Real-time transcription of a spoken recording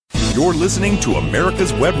You're listening to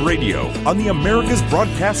America's Web Radio on the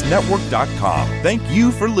AmericasBroadcastNetwork.com. Thank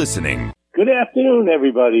you for listening. Good afternoon,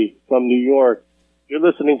 everybody from New York. You're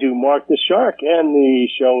listening to Mark the Shark, and the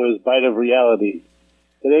show is Bite of Reality.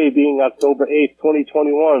 Today being October 8th,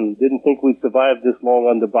 2021. Didn't think we'd survive this long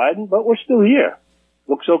under Biden, but we're still here.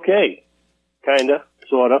 Looks okay. Kinda,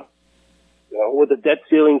 sorta. You know, with the debt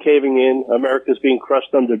ceiling caving in, America's being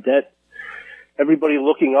crushed under debt. Everybody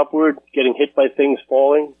looking upward, getting hit by things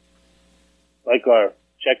falling, like our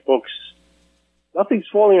checkbooks. Nothing's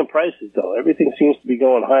falling in prices, though. Everything seems to be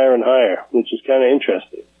going higher and higher, which is kind of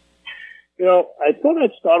interesting. You know, I thought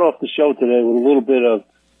I'd start off the show today with a little bit of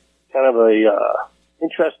kind of a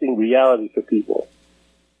interesting reality for people.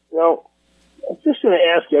 You know, I'm just going to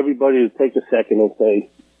ask everybody to take a second and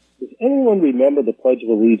say, does anyone remember the Pledge of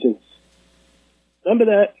Allegiance? Remember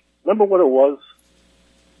that? Remember what it was?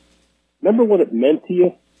 Remember what it meant to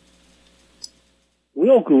you? We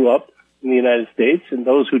all grew up in the United States, and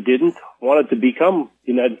those who didn't wanted to become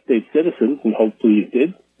United States citizens, and hopefully you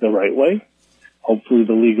did the right way, hopefully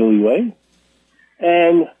the legal way.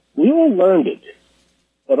 And we all learned it.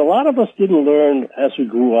 But a lot of us didn't learn as we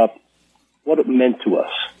grew up what it meant to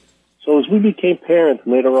us. So as we became parents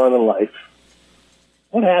later on in life,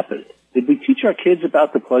 what happened? Did we teach our kids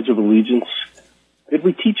about the Pledge of Allegiance? Did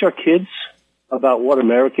we teach our kids about what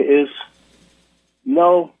America is?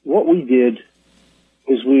 No, what we did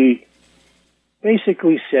is we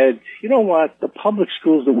basically said, you know what, the public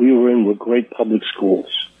schools that we were in were great public schools.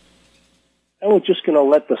 And we're just going to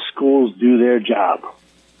let the schools do their job.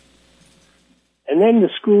 And then the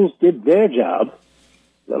schools did their job,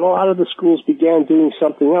 and a lot of the schools began doing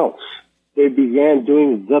something else. They began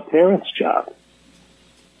doing the parents' job.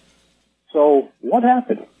 So what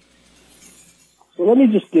happened? So let me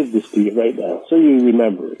just give this to you right now so you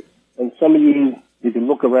remember it. And some of you can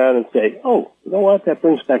look around and say, oh, you know what, that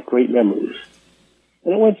brings back great memories.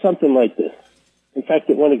 And it went something like this. In fact,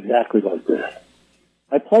 it went exactly like this.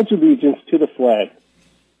 I pledge allegiance to the flag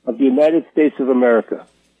of the United States of America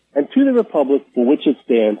and to the republic for which it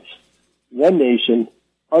stands, one nation,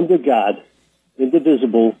 under God,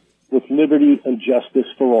 indivisible, with liberty and justice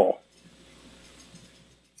for all.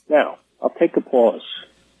 Now, I'll take a pause.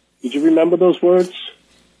 Did you remember those words?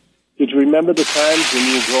 Did you remember the times when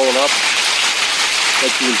you were growing up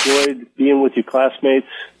that you enjoyed being with your classmates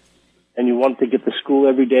and you wanted to get to school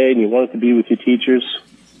every day and you wanted to be with your teachers?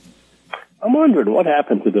 I'm wondering what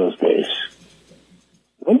happened to those days.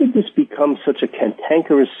 When did this become such a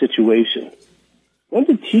cantankerous situation? When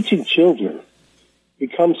did teaching children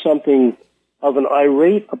become something of an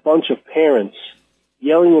irate a bunch of parents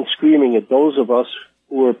yelling and screaming at those of us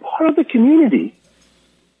who were part of the community,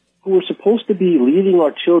 who were supposed to be leading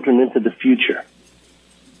our children into the future?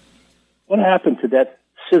 What happened to that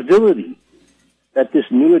civility that this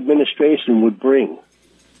new administration would bring?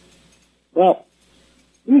 Well,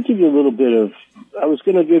 let me give you a little bit of, I was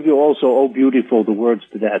going to give you also, oh, beautiful, the words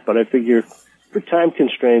to that, but I figure for time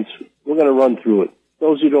constraints, we're going to run through it.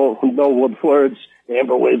 Those who don't know what words, the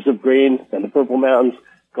Amber Waves of Green and the Purple Mountains,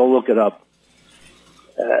 go look it up.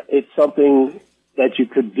 It's something that you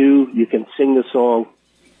could do. You can sing the song,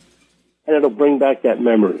 and it'll bring back that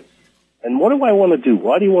memory. And what do I want to do?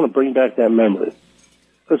 Why do you want to bring back that memory?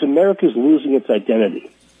 Because America's losing its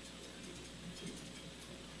identity.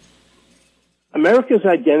 America's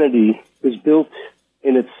identity is built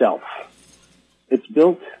in itself. It's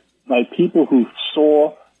built by people who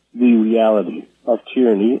saw the reality of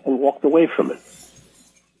tyranny and walked away from it.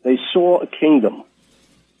 They saw a kingdom,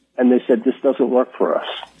 and they said, this doesn't work for us.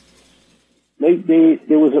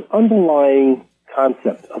 There was an underlying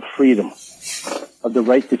concept of freedom, of the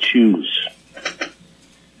right to choose.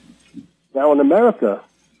 Now in America,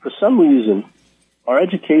 for some reason, our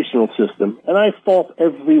educational system, and I fault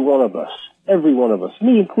every one of us,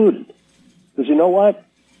 me included, because you know what?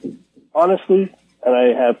 Honestly, and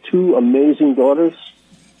I have two amazing daughters,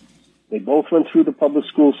 they both went through the public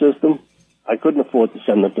school system. I couldn't afford to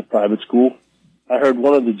send them to private school. I heard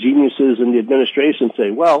one of the geniuses in the administration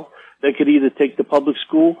say, well, they could either take the public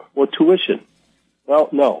school or tuition. Well,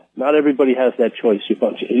 no, not everybody has that choice. You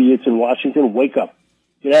bunch of idiots in Washington, wake up.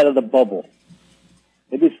 Get out of the bubble.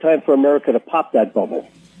 Maybe it's time for America to pop that bubble.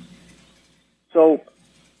 So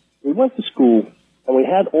we went to school, and we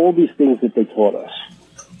had all these things that they taught us.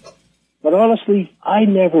 But honestly, I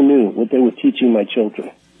never knew what they were teaching my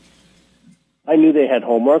children. I knew they had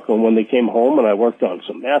homework, and when they came home and I worked on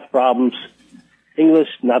some math problems, English,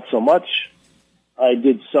 not so much. I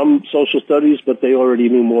did some social studies, but they already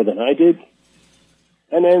knew more than I did.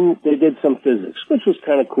 And then they did some physics, which was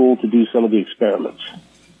kind of cool to do some of the experiments.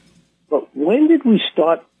 But when did we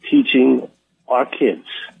start teaching our kids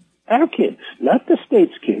Our kids, not the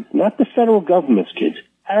state's kids, not the federal government's kids,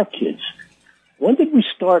 our kids. When did we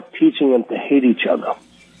start teaching them to hate each other?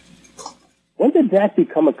 When did that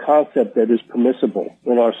become a concept that is permissible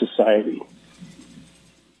in our society?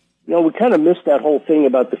 You know, we kind of missed that whole thing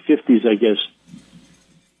about the 50s, I guess.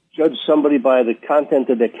 Judge somebody by the content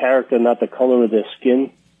of their character, not the color of their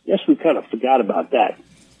skin. Yes, we kind of forgot about that.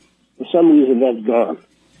 For some reason, that's gone.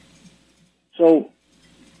 So,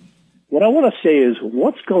 what I want to say is,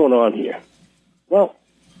 what's going on here? Well,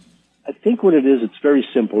 I think what it is, it's very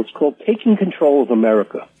simple. It's called taking control of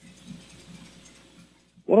America.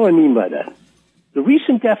 What do I mean by that? The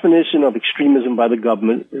recent definition of extremism by the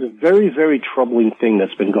government is a very, very troubling thing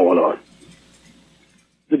that's been going on.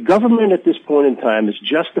 The government at this point in time is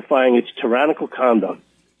justifying its tyrannical conduct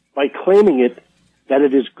by claiming that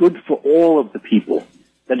it is good for all of the people,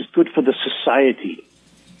 that it's good for the society.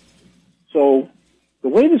 So the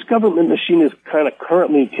way this government machine is kind of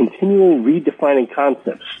currently continually redefining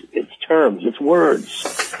concepts, its terms, its words,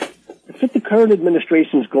 to fit the current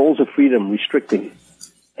administration's goals of freedom, restricting,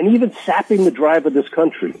 and even sapping the drive of this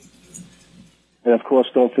country. And of course,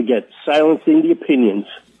 don't forget, silencing the opinions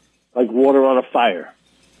like water on a fire.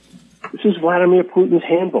 This is Vladimir Putin's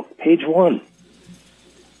handbook, page 1.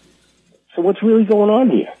 So what's really going on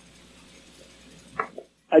here?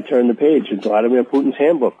 I turned the page in Vladimir Putin's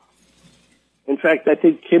handbook. In fact, I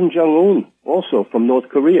think Kim Jong-un, also from North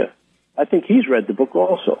Korea, I think he's read the book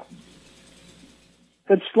also.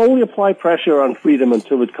 Could slowly apply pressure on freedom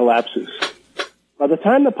until it collapses. By the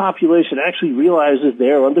time the population actually realizes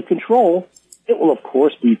they're under control, it will of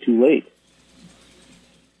course be too late.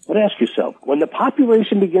 But ask yourself, when the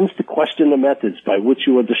population begins to question the methods by which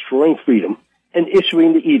you are destroying freedom and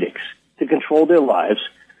issuing the edicts to control their lives,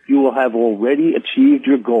 you will have already achieved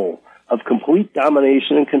your goal of complete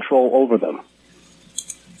domination and control over them.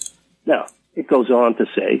 Now, it goes on to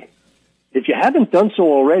say, if you haven't done so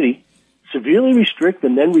already, severely restrict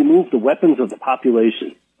and then remove the weapons of the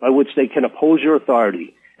population by which they can oppose your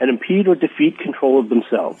authority and impede or defeat control of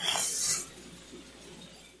themselves.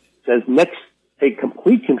 It says, next, take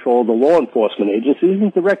complete control of the law enforcement agencies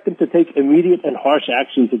and direct them to take immediate and harsh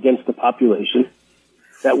actions against the population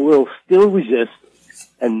that will still resist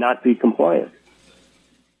and not be compliant.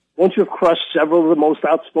 Once you've crushed several of the most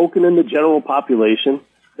outspoken in the general population,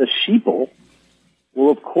 the sheeple will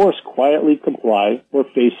of course quietly comply or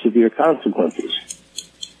face severe consequences.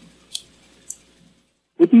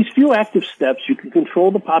 With these few active steps, you can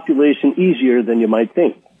control the population easier than you might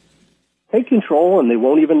think. Take control and they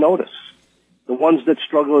won't even notice. The ones that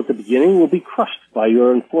struggle at the beginning will be crushed by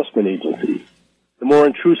your enforcement agencies. The more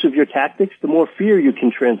intrusive your tactics, the more fear you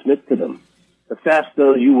can transmit to them. The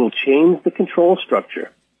faster you will change the control structure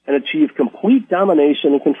and achieve complete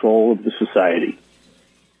domination and control of the society.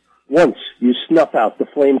 Once you snuff out the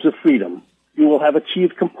flames of freedom, you will have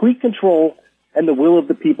achieved complete control, and the will of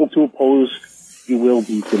the people to oppose you will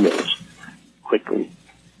be diminished quickly.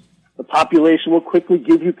 The population will quickly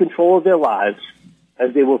give you control of their lives,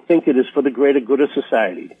 as they will think it is for the greater good of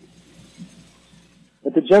society.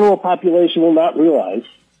 What the general population will not realize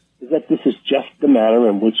is that this is just the manner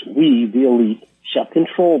in which we, the elite, shall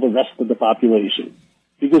control the rest of the population.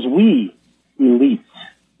 Because we, elites,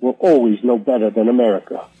 will always know better than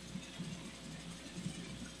America.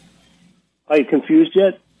 Are you confused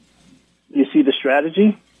yet? You see the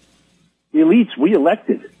strategy? The elites we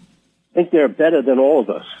elected think they're better than all of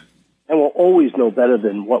us and will always know better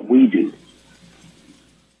than what we do.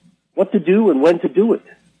 What to do and when to do it,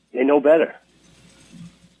 they know better.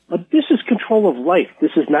 But this is control of life.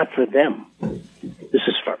 This is not for them. This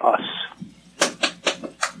is for us.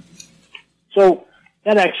 So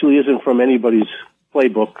that actually isn't from anybody's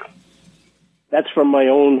playbook. That's from my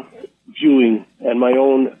own viewing and my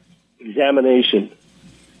own examination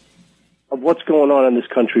of what's going on in this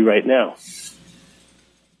country right now.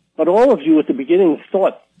 But all of you at the beginning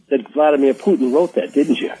thought that Vladimir Putin wrote that,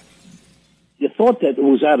 didn't you? You thought that it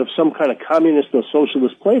was out of some kind of communist or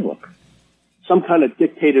socialist playbook, some kind of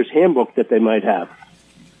dictator's handbook that they might have.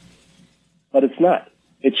 But it's not.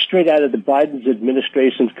 It's straight out of the Biden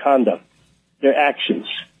administration's conduct, their actions,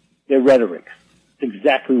 their rhetoric. It's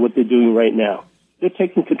exactly what they're doing right now. They're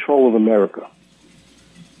taking control of America.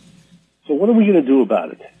 So what are we going to do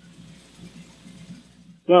about it?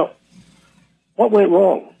 Well, what went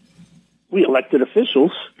wrong? We elected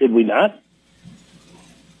officials, did we not?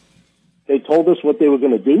 They told us what they were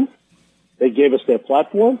going to do. They gave us their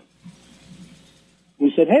platform.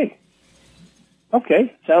 We said, hey,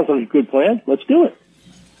 okay, sounds like a good plan. Let's do it.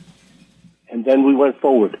 And then we went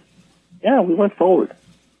forward. Yeah, we went forward.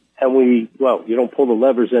 And you don't pull the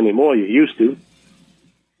levers anymore. You used to.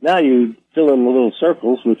 Now you fill in the little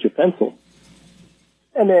circles with your pencil.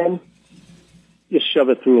 And then you shove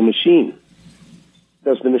it through a machine.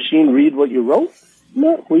 Does the machine read what you wrote?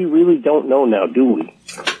 No, we really don't know now, do we?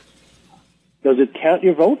 Does it count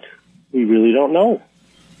your vote? We really don't know.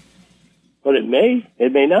 But it may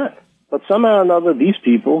not. But somehow or another, these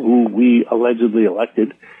people who we allegedly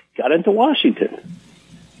elected got into Washington.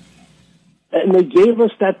 And they gave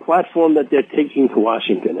us that platform that they're taking to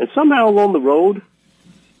Washington. And somehow along the road,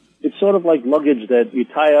 it's sort of like luggage that you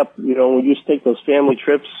tie up. You know, we used to take those family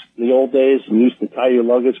trips in the old days, and you used to tie your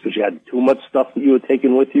luggage because you had too much stuff that you were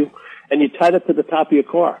taking with you, and you tied it to the top of your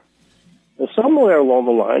car. And somewhere along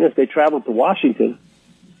the line, as they traveled to Washington,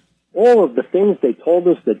 all of the things they told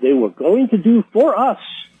us that they were going to do for us,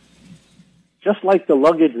 just like the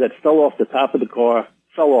luggage that fell off the top of the car,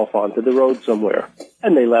 fell off onto the road somewhere,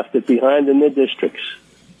 and they left it behind in their districts.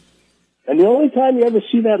 And the only time you ever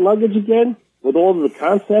see that luggage again, with all of the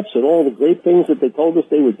concepts and all the great things that they told us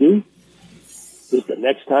they would do, is the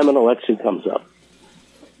next time an election comes up.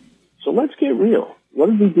 So let's get real. What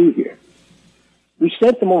did we do here? We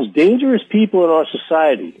sent the most dangerous people in our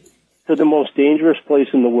society to the most dangerous place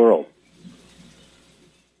in the world.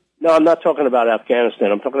 No, I'm not talking about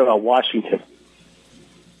Afghanistan. I'm talking about Washington.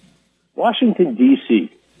 Washington,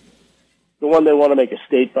 D.C. The one they want to make a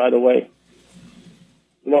state, by the way.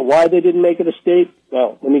 You know why they didn't make it a state?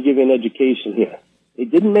 Well, let me give you an education here. They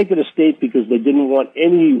didn't make it a state because they didn't want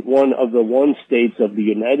any one of the one states of the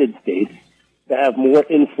United States to have more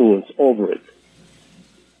influence over it.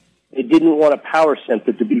 They didn't want a power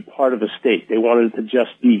center to be part of a state. They wanted it to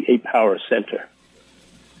just be a power center.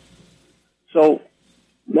 So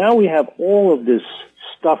now we have all of this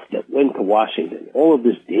stuff that went to Washington, all of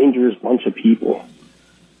this dangerous bunch of people.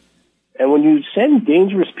 And when you send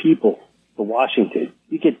dangerous people to Washington,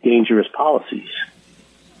 you get dangerous policies.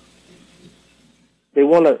 They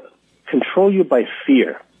want to control you by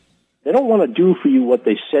fear. They don't want to do for you what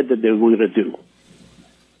they said that they were going to do.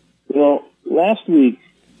 You know, last week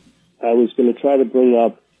I was going to try to bring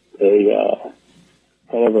up a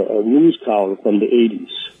news column from the 80s.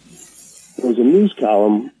 It was a news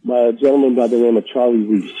column by a gentleman by the name of Charlie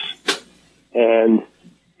Reese. And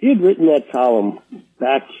he had written that column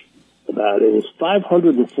back about, it was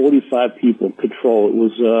 545 people control. It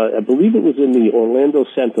was, I believe it was in the Orlando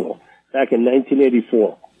Sentinel back in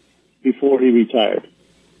 1984, before he retired.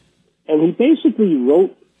 And he basically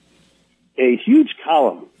wrote a huge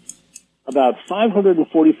column about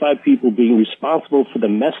 545 people being responsible for the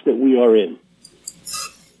mess that we are in.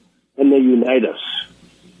 And they unite us.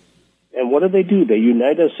 And what do? They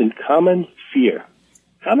unite us in common fear.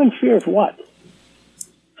 Common fear of what?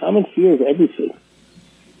 Common fear of everything.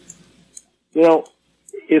 You know,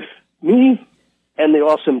 if me and the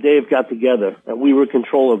awesome Dave got together and we were in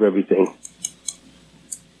control of everything,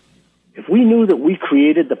 if we knew that we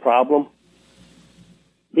created the problem,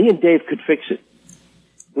 me and Dave could fix it.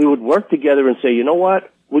 We would work together and say, you know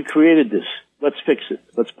what? We created this. Let's fix it.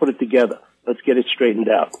 Let's put it together. Let's get it straightened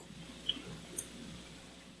out.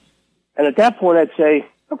 And at that point, I'd say,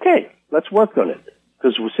 okay, let's work on it.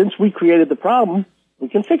 Because since we created the problem, we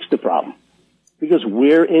can fix the problem. Because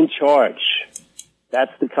we're in charge.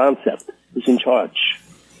 That's the concept, is in charge.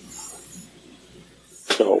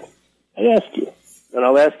 So, I ask you, and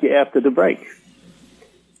I'll ask you after the break,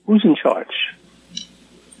 who's in charge?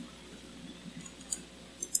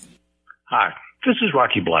 Hi, this is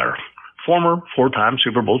Rocky Blair, former four-time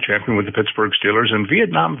Super Bowl champion with the Pittsburgh Steelers and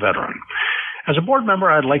Vietnam veteran. As a board member,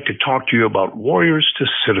 I'd like to talk to you about Warriors to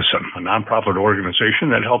Citizen, a nonprofit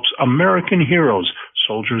organization that helps American heroes,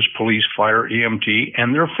 soldiers, police, fire, EMT,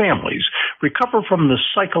 and their families recover from the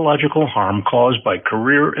psychological harm caused by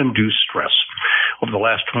career-induced stress. Over the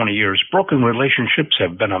last 20 years, broken relationships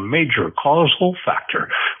have been a major causal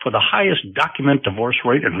factor for the highest documented divorce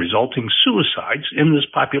rate and resulting suicides in this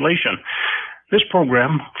population. This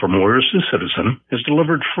program, From Warriors to Citizen, is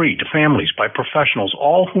delivered free to families by professionals,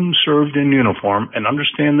 all whom served in uniform and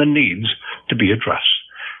understand the needs to be addressed.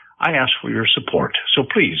 I ask for your support, so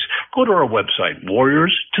please go to our website,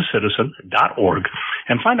 warriorstocitizen.org,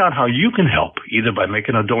 and find out how you can help, either by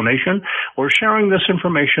making a donation or sharing this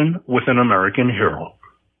information with an American hero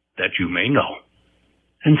that you may know.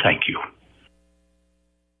 And thank you.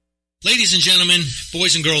 Ladies and gentlemen,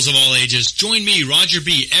 boys and girls of all ages, join me, Roger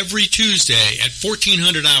B., every Tuesday at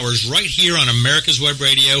 1400 hours right here on America's Web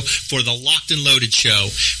Radio for the Locked and Loaded Show.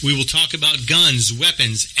 We will talk about guns,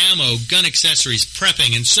 weapons, ammo, gun accessories,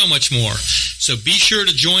 prepping, and so much more. So be sure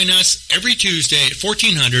to join us every Tuesday at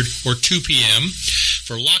 1400 or 2 p.m.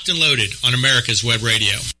 for Locked and Loaded on America's Web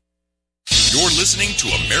Radio. You're listening to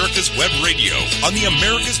America's Web Radio on the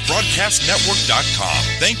AmericasBroadcastNetwork.com.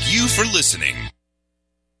 Thank you for listening.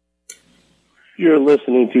 You're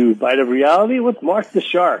listening to Bite of Reality with Mark the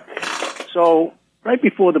Shark. So, right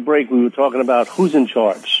before the break, we were talking about who's in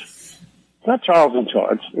charge. It's not Charles in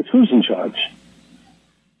charge, it's who's in charge.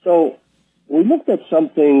 So, we looked at some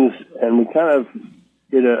things and we kind of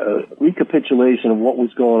did a recapitulation of what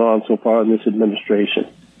was going on so far in this administration.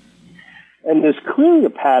 And there's clearly a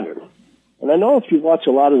pattern. And I know if you watch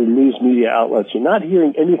a lot of the news media outlets, you're not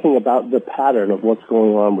hearing anything about the pattern of what's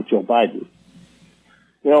going on with Joe Biden.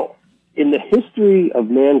 You know, in the history of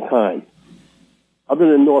mankind,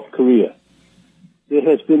 other than North Korea, there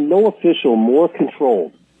has been no official more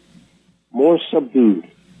controlled, more subdued,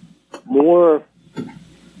 more,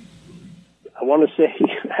 I want to say,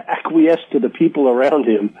 acquiesced to the people around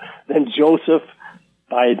him than Joseph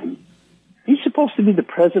Biden. He's supposed to be the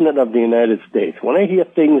president of the United States. When I hear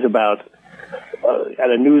things about, at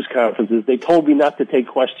a news conferences, they told me not to take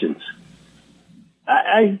questions.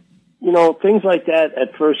 You know, things like that,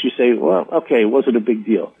 at first you say, well, okay, was it a big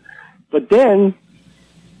deal? But then,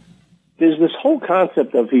 there's this whole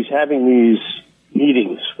concept of he's having these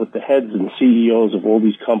meetings with the heads and CEOs of all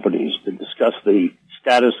these companies to discuss the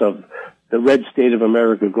status of the red state of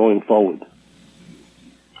America going forward.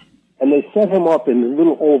 And they set him up in the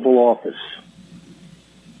little Oval Office.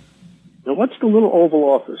 Now, what's the little Oval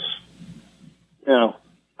Office? Now,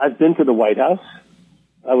 I've been to the White House.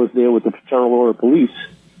 I was there with the Fraternal Order of Police.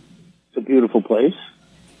 It's a beautiful place.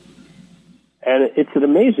 And it's an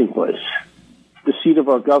amazing place. It's the seat of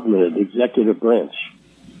our government, the executive branch.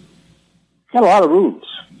 It's got a lot of rooms.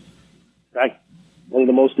 In fact, one of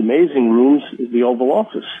the most amazing rooms is the Oval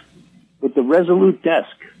Office with the Resolute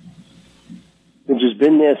desk, which has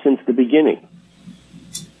been there since the beginning.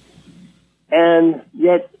 And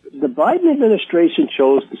yet, the Biden administration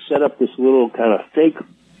chose to set up this little kind of fake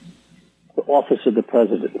office of the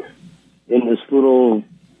president in this little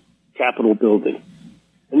Capitol building.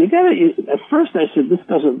 And at first I said, this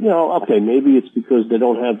doesn't, okay, maybe it's because they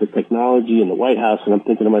don't have the technology in the White House, and I'm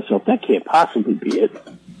thinking to myself, that can't possibly be it.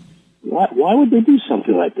 Why would they do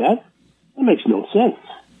something like that? That makes no sense.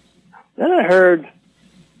 Then I heard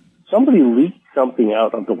somebody leaked something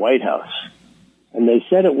out of the White House, and they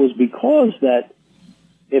said it was because that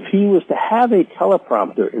if he was to have a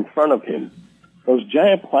teleprompter in front of him, those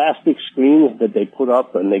giant plastic screens that they put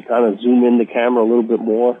up and they kind of zoom in the camera a little bit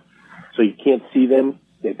more so you can't see them,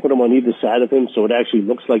 they put them on either side of him so it actually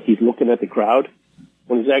looks like he's looking at the crowd,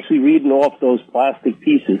 when he's actually reading off those plastic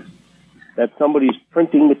pieces that somebody's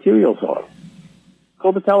printing materials on. It's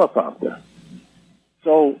called a teleprompter.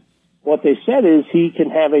 So what they said is he can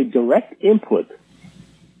have a direct input,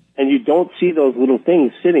 and you don't see those little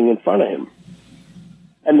things sitting in front of him.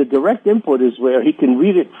 And the direct input is where he can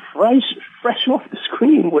read it fresh off the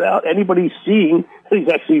screen without anybody seeing that he's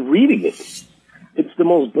actually reading it. It's the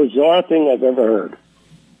most bizarre thing I've ever heard.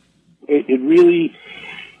 It really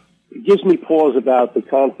gives me pause about the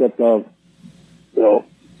concept of,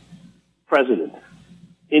 president,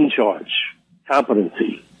 in charge,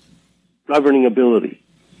 competency, governing ability.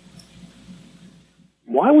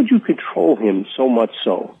 Why would you control him so much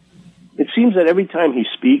so? It seems that every time he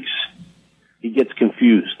speaks, he gets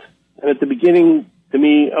confused. And at the beginning, to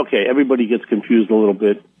me, okay, everybody gets confused a little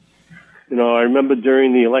bit. I remember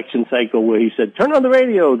during the election cycle where he said, turn on the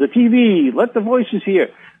radio, the TV, let the voices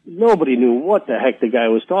hear. Nobody knew what the heck the guy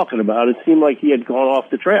was talking about. It seemed like he had gone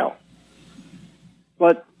off the trail.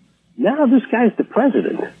 But now this guy's the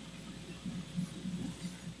president.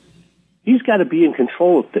 He's got to be in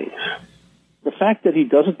control of things. The fact that he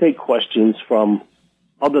doesn't take questions from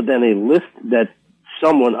other than a list that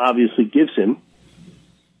someone obviously gives him,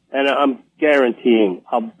 and I'm guaranteeing,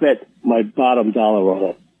 I'll bet my bottom dollar on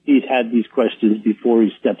it, he's had these questions before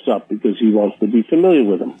he steps up because he wants to be familiar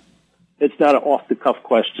with them. It's not an off-the-cuff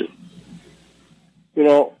question.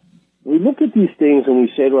 We look at these things and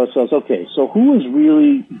we say to ourselves, okay, so who is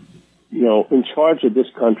really, in charge of this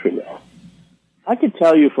country now? I can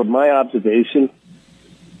tell you from my observation,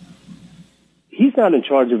 he's not in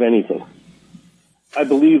charge of anything. I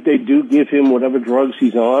believe they do give him whatever drugs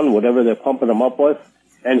he's on, whatever they're pumping him up with,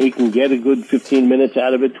 and he can get a good 15 minutes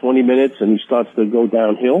out of it, 20 minutes, and he starts to go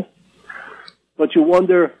downhill. But you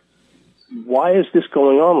wonder, why is this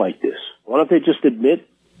going on like this? Why don't they just admit,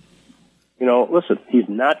 listen, he's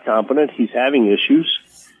not competent, he's having issues.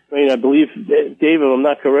 I believe, David, I'm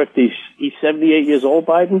not correct, he's 78 years old,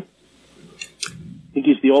 Biden? I think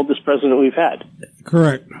he's the oldest president we've had.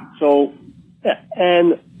 Correct. So, yeah,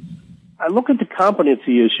 and I look at the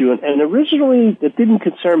competency issue, and originally it didn't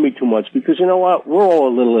concern me too much because, you know what, we're all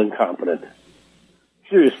a little incompetent.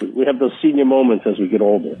 Seriously, we have those senior moments as we get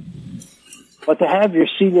older. But to have your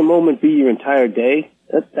senior moment be your entire day,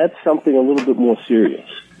 that's something a little bit more serious.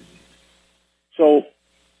 So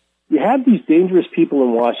you have these dangerous people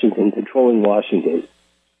in Washington controlling Washington.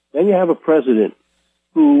 Then you have a president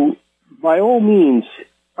who, by all means,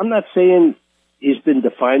 I'm not saying he's been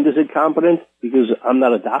defined as incompetent because I'm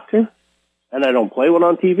not a doctor and I don't play one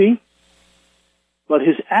on TV. But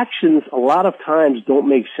his actions a lot of times don't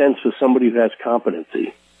make sense for somebody who has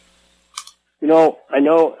competency. You know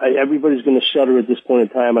everybody's going to shudder at this point in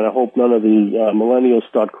time, and I hope none of the millennials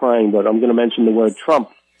start crying, but I'm going to mention the word Trump.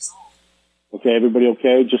 Okay, everybody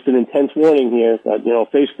okay? Just an intense warning here that,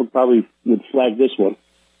 Facebook probably would flag this one.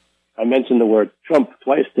 I mentioned the word Trump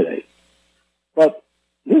twice today. But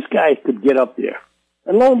this guy could get up there.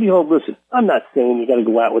 And lo and behold, listen, I'm not saying you got to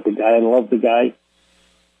go out with the guy and love the guy.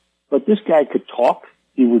 But this guy could talk.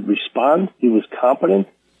 He would respond. He was competent.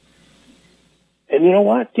 And you know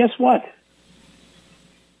what? Guess what?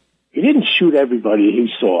 He didn't shoot everybody he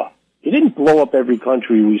saw. He didn't blow up every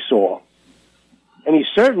country we saw. And he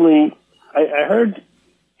certainly, I heard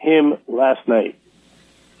him last night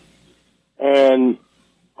and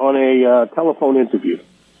on a telephone interview.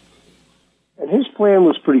 And his plan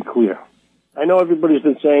was pretty clear. I know everybody's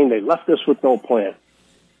been saying they left us with no plan.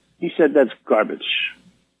 He said that's garbage.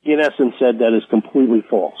 He, in essence, said that is completely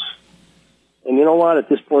false. And you know what? At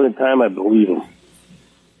this point in time, I believe him.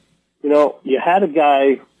 You had a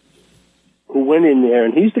guy who went in there,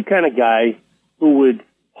 and he's the kind of guy who would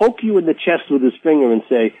poke you in the chest with his finger and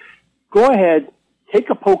say, go ahead, take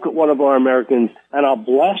a poke at one of our Americans, and I'll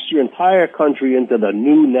blast your entire country into the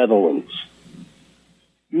New Netherlands.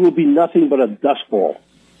 You will be nothing but a dust ball.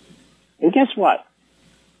 And guess what?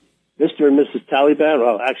 Mr. and Mrs. Taliban,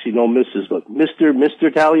 well, actually no Mrs., but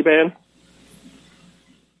Mr. Taliban,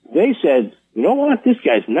 they said, you know what, this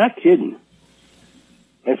guy's not kidding.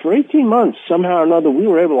 And for 18 months, somehow or another, we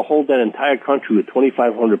were able to hold that entire country with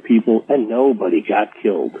 2,500 people, and nobody got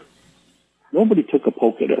killed. Nobody took a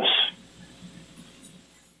poke at us.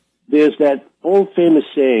 There's that old famous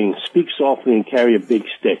saying, speak softly and carry a big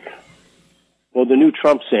stick. Well, the new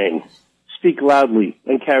Trump saying, speak loudly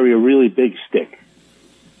and carry a really big stick.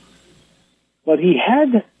 But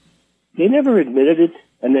they never admitted it,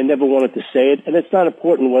 and they never wanted to say it, and it's not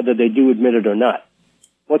important whether they do admit it or not.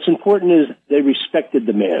 What's important is they respected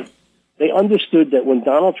the man. They understood that when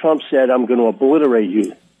Donald Trump said, I'm going to obliterate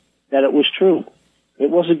you, that it was true. It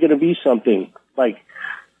wasn't going to be something like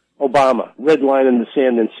Obama, red line in the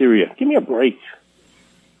sand in Syria. Give me a break.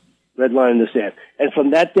 Red line in the sand. And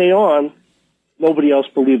from that day on, nobody else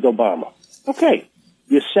believed Obama. Okay,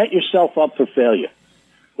 you set yourself up for failure.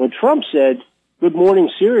 When Trump said, good morning,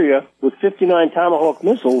 Syria, with 59 Tomahawk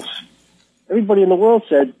missiles, everybody in the world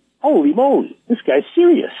said, holy moly, this guy's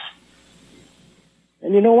serious.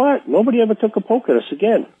 And you know what? Nobody ever took a poke at us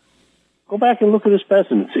again. Go back and look at his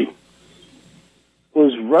presidency.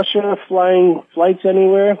 Was Russia flying flights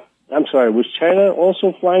anywhere? I'm sorry, was China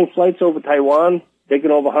also flying flights over Taiwan, taking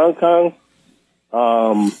over Hong Kong,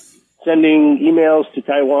 sending emails to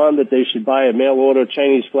Taiwan that they should buy a mail-order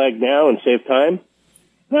Chinese flag now and save time?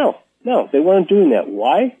 No, they weren't doing that.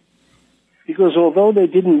 Why? Because although they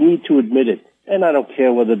didn't need to admit it, and I don't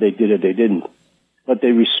care whether they did or they didn't, but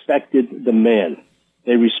they respected the man.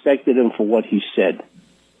 They respected him for what he said.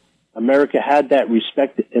 America had that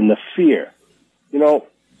respect and the fear.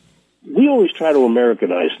 We always try to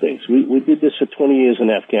Americanize things. We did this for 20 years in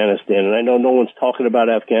Afghanistan, and I know no one's talking about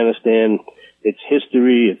Afghanistan. It's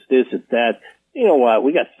history, it's this, it's that. You know what?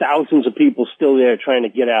 We got thousands of people still there trying to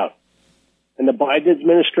get out. And the Biden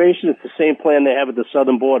administration, it's the same plan they have at the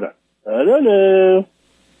southern border. I don't know.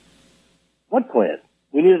 What plan?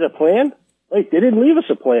 We needed a plan? Wait, they didn't leave us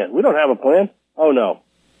a plan. We don't have a plan. Oh, no.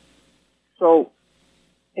 So,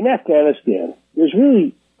 in Afghanistan, there's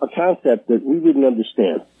really a concept that we didn't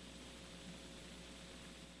understand.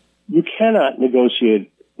 You cannot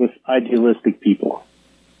negotiate with idealistic people.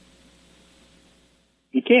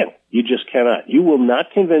 You can't. You just cannot. You will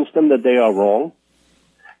not convince them that they are wrong.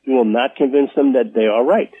 You will not convince them that they are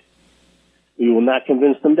right. You will not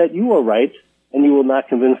convince them that you are right, and you will not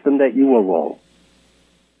convince them that you are wrong.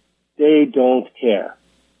 They don't care.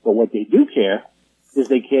 But what they do care is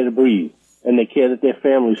they care to breathe, and they care that their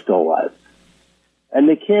family's still alive. And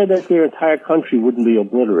they care that their entire country wouldn't be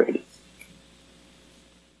obliterated.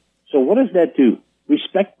 So what does that do?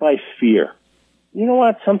 Respect by fear. You know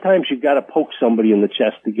what? Sometimes you've got to poke somebody in the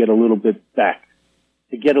chest to get a little bit back,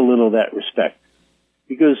 to get a little of that respect.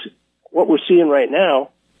 Because what we're seeing right now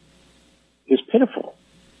is pitiful.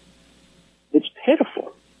 It's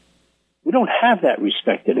pitiful. We don't have that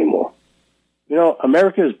respect anymore.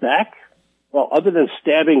 America is back, Well, other than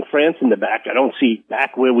stabbing France in the back, I don't see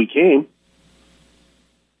back where we came.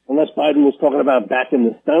 Unless Biden was talking about back in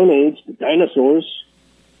the Stone Age, the dinosaurs,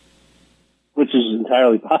 which is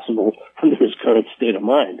entirely possible under his current state of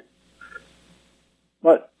mind.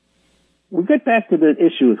 But we get back to the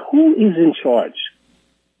issue of who is in charge.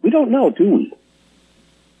 We don't know, do we?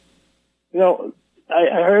 You know,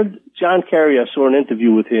 I heard John Kerry, I saw an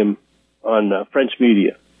interview with him on French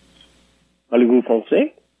media. Parlez-vous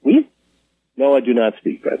français? Oui? No, I do not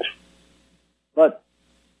speak French. But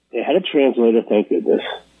they had a translator, thank goodness.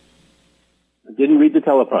 I didn't read the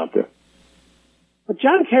teleprompter. But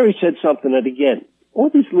John Kerry said something that, again, all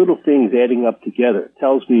these little things adding up together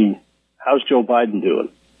tells me, how's Joe Biden doing?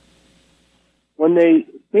 When they,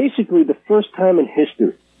 basically the first time in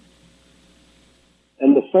history,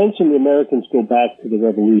 and the French and the Americans go back to the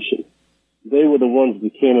Revolution, they were the ones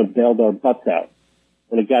that came and bailed our butts out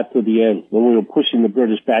when it got to the end, when we were pushing the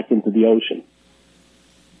British back into the ocean.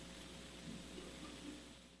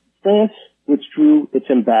 France withdrew its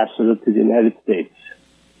ambassador to the United States.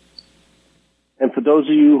 And for those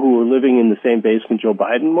of you who were living in the same basement Joe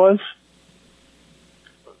Biden was,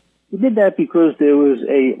 he did that because there was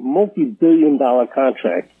a multi-billion-dollar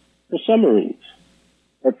contract for submarines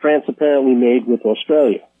that France apparently made with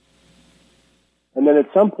Australia. And then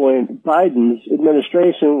at some point, Biden's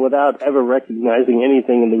administration, without ever recognizing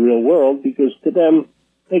anything in the real world, because to them,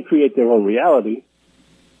 they create their own reality,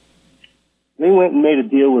 they went and made a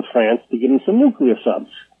deal with France to give them some nuclear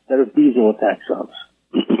subs instead of diesel attack subs.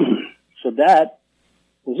 So that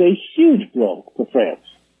was a huge blow for France.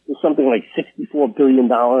 It was something like $64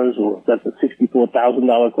 billion, or that's a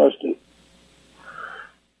 $64,000 question.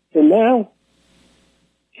 So now,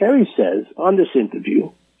 Kerry says on this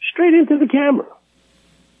interview, straight into the camera,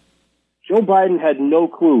 Joe Biden had no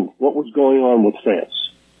clue what was going on with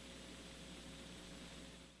France.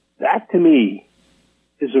 That, to me,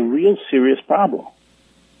 is a real serious problem.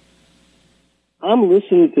 I'm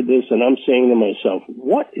listening to this and I'm saying to myself,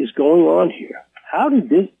 what is going on here? How did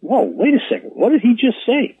this, whoa, wait a second, what did he just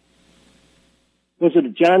say? Was it a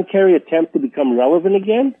John Kerry attempt to become relevant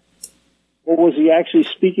again? Or was he actually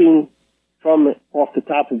speaking from off the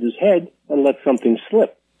top of his head and let something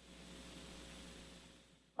slip?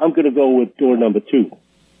 I'm going to go with door number 2.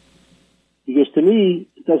 Because to me,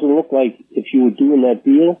 it doesn't look like if you were doing that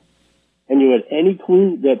deal and you had any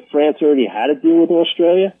clue that France already had a deal with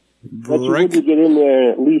Australia, that you wouldn't get in there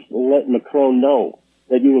and at least let Macron know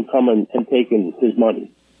that you were coming and taking his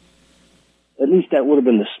money. At least that would have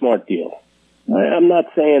been the smart deal. I'm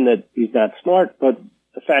not saying that he's not smart, but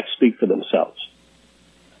the facts speak for themselves.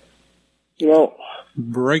 You know,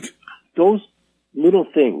 those little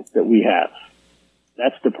things that we have,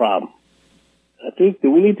 that's the problem. I think,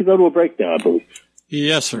 do we need to go to a break now, I believe?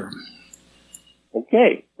 Yes, sir.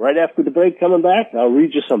 Okay, right after the break, coming back, I'll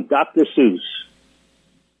read you some Dr. Seuss.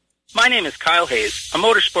 My name is Kyle Hayes, a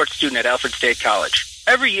motorsports student at Alfred State College.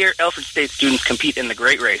 Every year, Alfred State students compete in the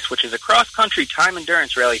Great Race, which is a cross-country time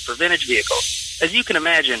endurance rally for vintage vehicles. As you can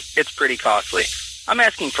imagine, it's pretty costly. I'm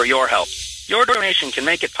asking for your help. Your donation can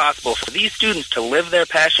make it possible for these students to live their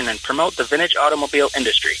passion and promote the vintage automobile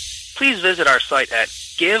industry. Please visit our site at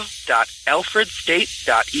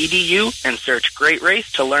give.alfredstate.edu and search Great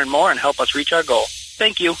Race to learn more and help us reach our goal.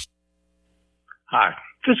 Thank you. Hi,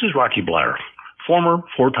 this is Rocky Blair, former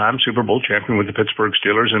 4-time Super Bowl champion with the Pittsburgh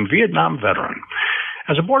Steelers and Vietnam veteran.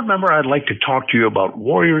 As a board member, I'd like to talk to you about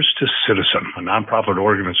Warriors to Citizen, a nonprofit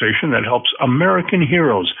organization that helps American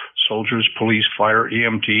heroes, soldiers, police, fire,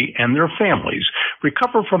 EMT, and their families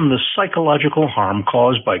recover from the psychological harm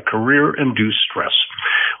caused by career-induced stress.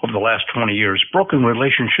 Over the last 20 years, broken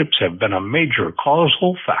relationships have been a major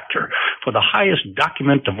causal factor for the highest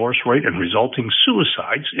documented divorce rate and resulting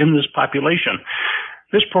suicides in this population.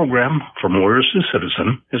 This program, From Warriors to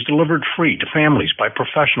Citizen, is delivered free to families by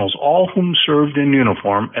professionals, all whom served in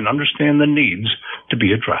uniform and understand the needs to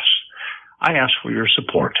be addressed. I ask for your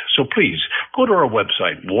support, so please go to our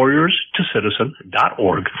website,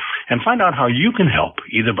 warriorstocitizen.org, and find out how you can help,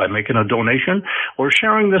 either by making a donation or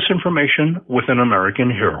sharing this information with an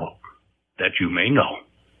American hero that you may know.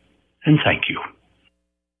 And thank you.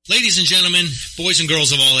 Ladies and gentlemen, boys and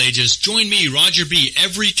girls of all ages, join me, Roger B.,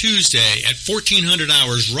 every Tuesday at 1400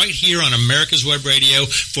 hours right here on America's Web Radio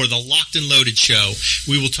for the Locked and Loaded Show.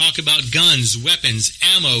 We will talk about guns, weapons,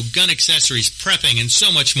 ammo, gun accessories, prepping, and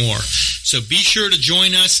so much more. So be sure to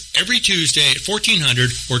join us every Tuesday at 1400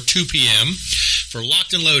 or 2 p.m. for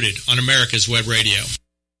Locked and Loaded on America's Web Radio.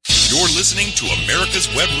 You're listening to America's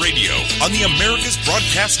Web Radio on the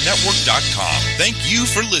AmericasBroadcastNetwork.com. Thank you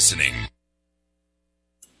for listening.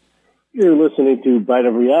 You're listening to Bite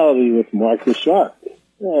of Reality with Mark the Shark.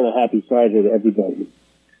 And a happy Friday to everybody.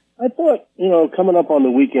 I thought, coming up on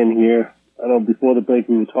the weekend here, I know before the break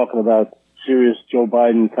we were talking about serious Joe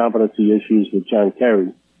Biden competency issues with John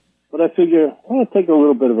Kerry. But I figure I'm going to take a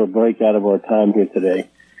little bit of a break out of our time here today.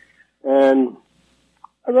 And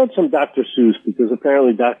I read some Dr. Seuss because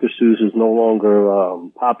apparently Dr. Seuss is no longer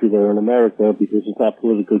popular in America because it's not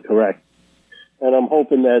politically correct. And I'm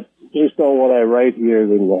hoping that based on what I write here,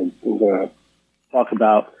 then I'm going to talk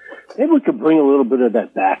about, maybe we could bring a little bit of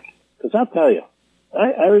that back. Because I'll tell you,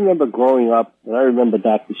 I remember growing up, and I remember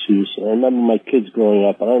Dr. Seuss, and I remember my kids growing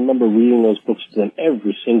up, and I remember reading those books to them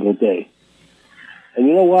every single day. And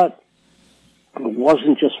you know what? It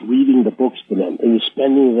wasn't just reading the books to them. It was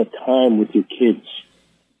spending the time with your kids.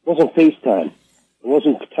 It wasn't FaceTime. It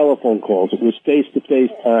wasn't telephone calls. It was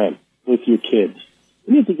face-to-face time with your kids.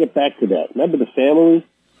 We need to get back to that. Remember the family?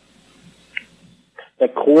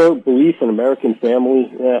 That core belief in American family?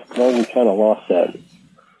 Yeah, well, we kind of lost that.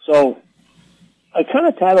 So I kind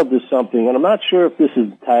of titled this something, and I'm not sure if this is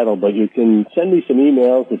the title, but you can send me some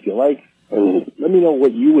emails if you like, and let me know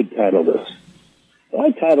what you would title this.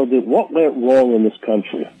 I titled it, What Went Wrong in This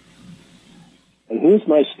Country? And here's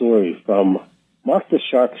my story from Mark the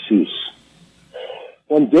Shark Seuss.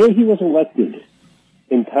 One day he was elected.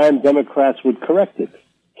 In time, Democrats would correct it.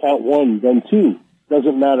 Count one, then two.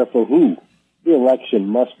 Doesn't matter for who. The election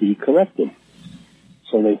must be corrected.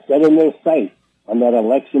 So they set in their sight on that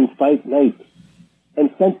election fight night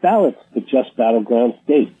and sent ballots to just battleground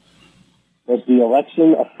states. Was the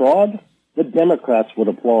election a fraud? The Democrats would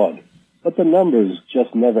applaud. But the numbers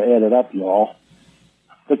just never added up, y'all.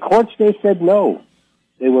 The courts, they said no.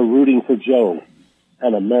 They were rooting for Joe,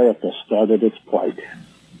 and America started its plight.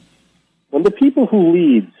 When the people who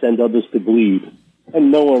lead send others to bleed,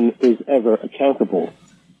 and no one is ever accountable,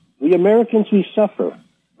 we Americans, we suffer,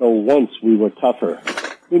 though once we were tougher.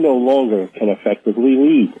 We no longer can effectively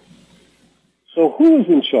lead. So who is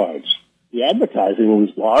in charge? The advertising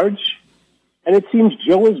was large, and it seems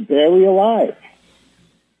Joe is barely alive.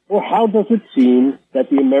 Or how does it seem that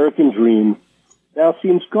the American dream now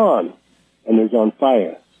seems gone and is on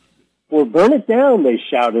fire? Or burn it down, they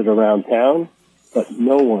shouted around town, but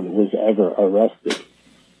no one was ever arrested.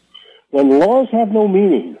 When laws have no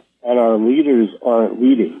meaning and our leaders aren't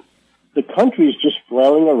leading, the country's just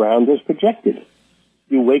flailing around as projected.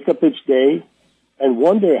 You wake up each day and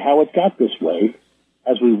wonder how it got this way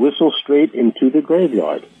as we whistle straight into the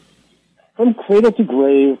graveyard. From cradle to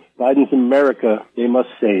grave, Biden's America they must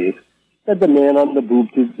save, said the man on the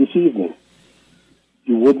boob tube this evening.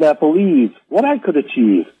 You would not believe what I could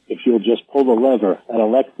achieve if you'll just pull the lever and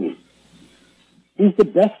elect me. He's the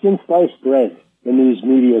best in sliced bread, the news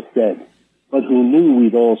media said, but who knew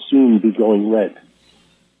we'd all soon be going red.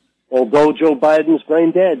 Although Joe Biden's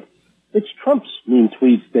brain dead, it's Trump's mean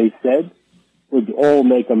tweets, they said, would all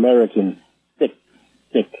make Americans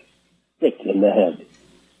sick in the head.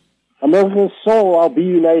 America's soul I'll be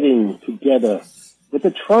uniting together. With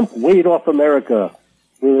the Trump weight off America,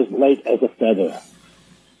 we're as light as a feather.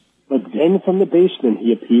 But then from the basement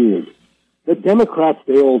he appeared. The Democrats,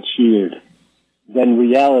 they all cheered. Then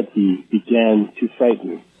reality began to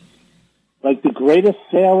frighten. Like the greatest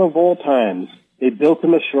sale of all times, they built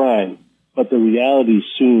him a shrine, but the reality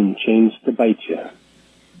soon changed to bite you.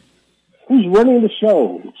 Who's running the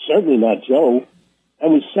show? Certainly not Joe.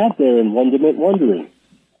 And we sat there in wonderment wondering.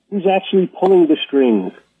 Who's actually pulling the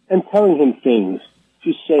strings and telling him things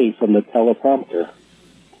to say from the teleprompter?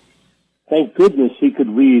 Thank goodness he could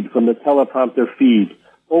read from the teleprompter feed,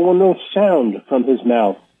 or when no sound from his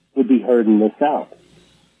mouth would be heard in the South.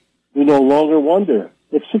 We no longer wonder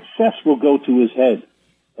if success will go to his head.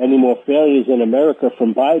 Any more failures in America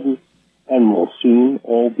from Biden, and we'll soon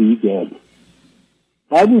all be dead.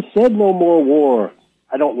 Biden said no more war.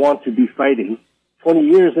 I don't want to be fighting. 20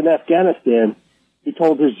 years in Afghanistan. He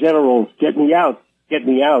told his generals, get me out, get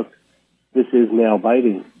me out. This is now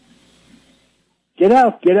biting. Get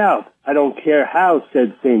out, I don't care how,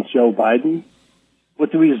 said St. Joe Biden.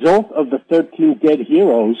 With the result of the 13 dead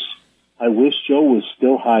heroes, I wish Joe was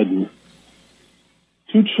still hiding.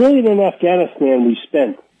 $2 trillion in Afghanistan we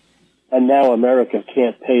spent, and now America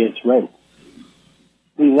can't pay its rent.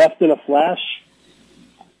 We left in a flash,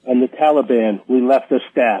 and the Taliban, we left a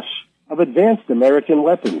stash of advanced American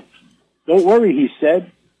weapons. Don't worry, he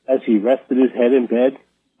said, as he rested his head in bed.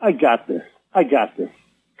 I got this.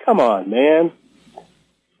 Come on, man.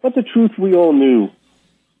 But the truth we all knew.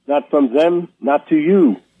 Not from them, not to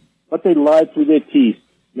you. But they lied through their teeth.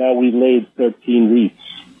 Now we laid 13 wreaths.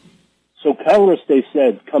 So Congress, they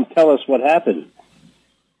said, come tell us what happened.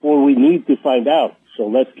 For we need to find out, so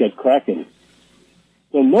let's get cracking.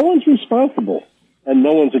 So no one's responsible, and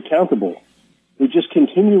no one's accountable. we just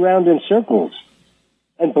continue round in circles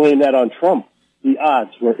and blame that on Trump. The odds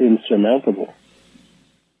were insurmountable.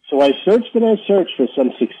 So I searched and I searched for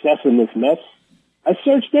some success in this mess. I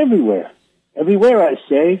searched everywhere. Everywhere, I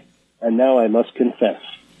say, and now I must confess.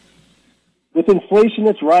 With inflation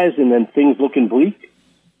that's rising and things looking bleak,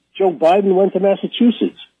 Joe Biden went to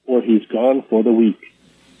Massachusetts, or he's gone for the week.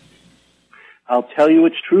 I'll tell you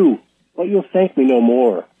it's true, but you'll thank me no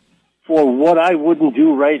more for what I wouldn't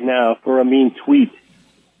do right now for a mean tweet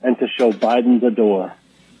and to show Biden the door.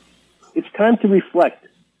 It's time to reflect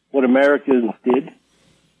what Americans did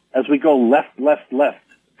as we go left,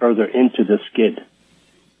 further into the skid.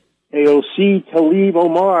 AOC Tlaib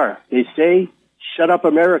Omar, they say, shut up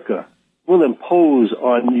America. We'll impose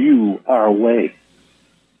on you our way.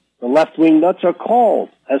 The left-wing nuts are called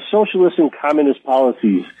as socialist and communist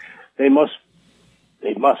policies. They want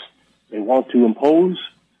to impose.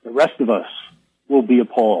 The rest of us will be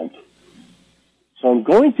appalled. So I'm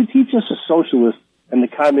going to teach us a socialist and the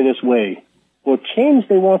communist way. For change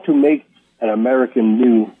they want to make an American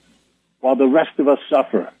new, while the rest of us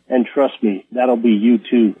suffer. And trust me, that'll be you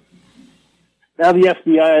too. Now the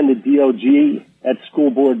FBI and the DOJ at school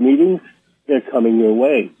board meetings, they're coming your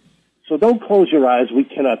way. So don't close your eyes, we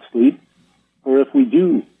cannot sleep. For if we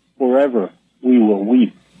do, forever we will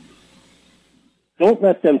weep. Don't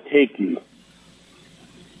let them take you.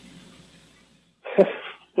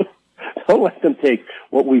 Don't let them take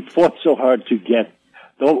what we fought so hard to get.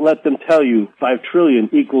 Don't let them tell you 5 trillion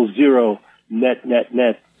equals 0, net.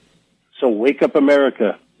 So wake up,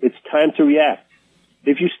 America. It's time to react.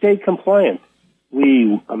 If you stay compliant,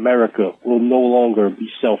 we, America, will no longer be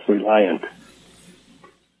self-reliant.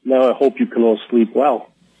 Now I hope you can all sleep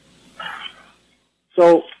well.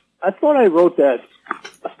 So I thought I wrote that.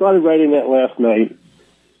 I started writing that last night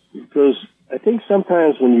because I think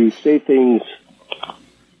sometimes when you say things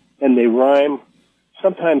and they rhyme,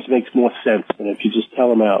 sometimes it makes more sense than if you just tell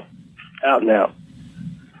them out and out.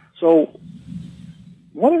 So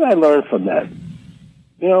what did I learn from that?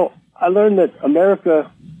 You know, I learned that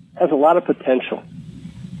America has a lot of potential.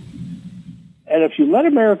 And if you let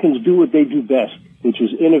Americans do what they do best, which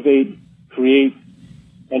is innovate, create,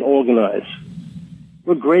 and organize,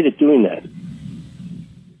 we're great at doing that.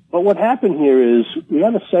 But what happened here is we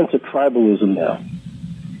have a sense of tribalism now.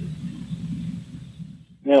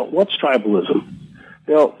 Now, what's tribalism?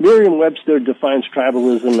 Now, Merriam-Webster defines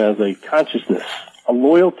tribalism as a consciousness, a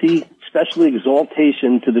loyalty, especially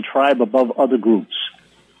exaltation to the tribe above other groups,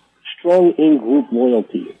 strong in-group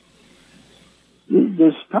loyalty.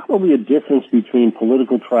 There's probably a difference between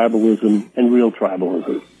political tribalism and real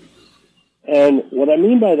tribalism. And what I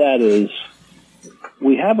mean by that is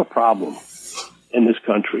we have a problem in this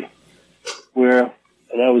country where,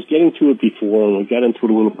 and I was getting to it before, and we got into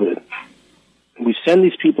it a little bit, we send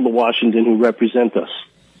these people to Washington who represent us.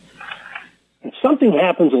 And something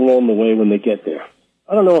happens along the way when they get there.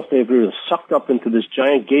 I don't know if they've really sucked up into this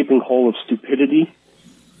giant gaping hole of stupidity,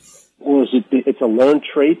 or is it's a learned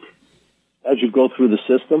trait as you go through the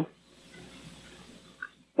system.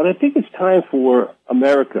 But I think it's time for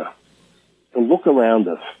America to look around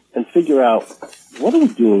us and figure out, what are we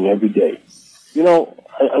doing every day? You know,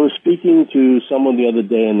 I was speaking to someone the other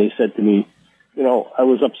day, and they said to me, you know, I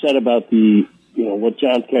was upset about what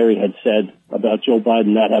John Kerry had said about Joe Biden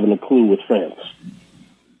not having a clue with France.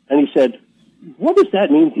 And he said, what does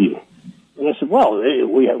that mean to you? And I said, well,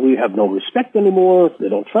 we have no respect anymore. They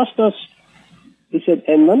don't trust us. He said,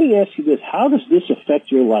 and let me ask you this, how does this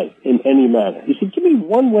affect your life in any manner? He said, give me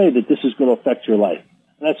one way that this is going to affect your life.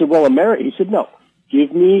 And I said, well, America. He said, no,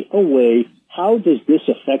 give me a way. How does this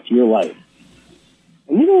affect your life?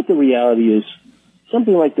 And you know what the reality is?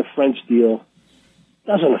 Something like the French deal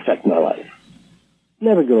doesn't affect my life.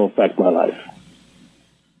 Never going to affect my life.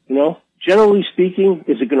 You know, generally speaking,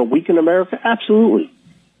 is it going to weaken America? Absolutely.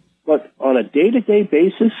 But on a day-to-day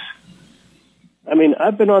basis, I mean,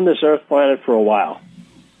 I've been on this Earth planet for a while.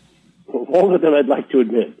 Longer than I'd like to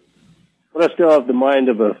admit. But I still have the mind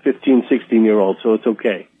of a 15, 16-year-old, so it's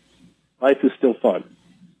okay. Life is still fun.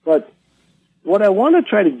 But what I want to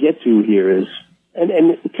try to get to here is, and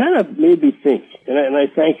it kind of made me think, and I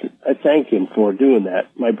thank him for doing that,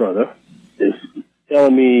 my brother, is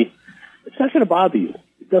telling me, it's not going to bother you.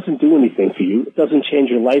 It doesn't do anything for you. It doesn't change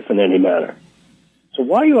your life in any manner. So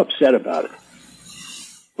why are you upset about it?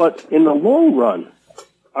 But in the long run,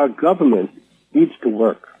 our government needs to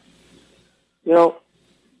work. You know,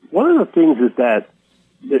 one of the things is that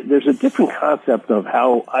there's a different concept of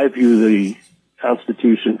how I view the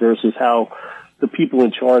Constitution versus how the people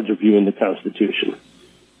in charge are viewing the Constitution.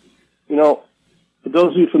 You know, for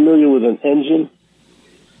those of you familiar with an engine,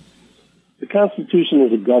 the Constitution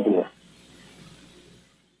is a governor.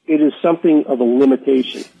 it is something of a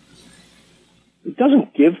limitation. It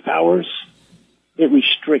doesn't give powers. It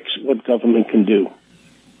restricts what government can do.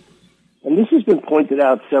 And this has been pointed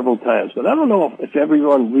out several times, but I don't know if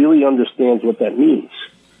everyone really understands what that means.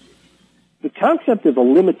 The concept of a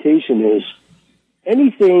limitation is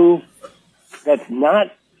anything that's not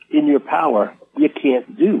in your power, you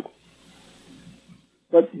can't do.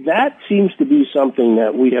 But that seems to be something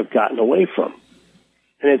that we have gotten away from.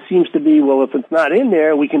 And it seems to be, well, if it's not in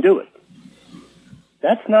there, we can do it.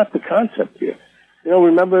 That's not the concept here.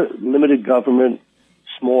 Remember limited government,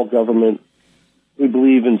 small government. We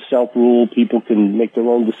believe in self-rule. People can make their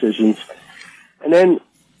own decisions. And then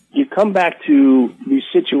you come back to these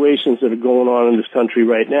situations that are going on in this country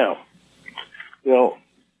right now.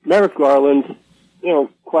 Merrick Garland,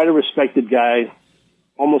 quite a respected guy,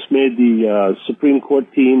 almost made the Supreme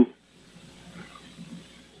Court team.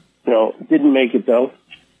 Didn't make it though.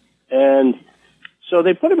 And so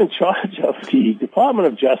they put him in charge of the Department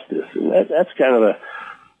of Justice. And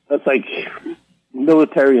that's like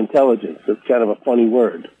military intelligence. It's kind of a funny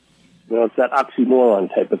word. It's that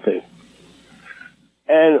oxymoron type of thing.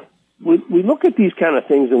 And we look at these kind of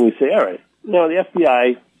things and we say, all right, the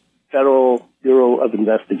FBI, Federal Bureau of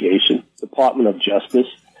Investigation, Department of Justice,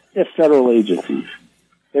 they're federal agencies.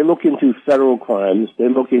 They look into federal crimes. They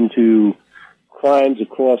look into crimes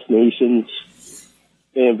across nations.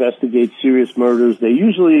 They investigate serious murders. They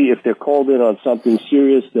usually, if they're called in on something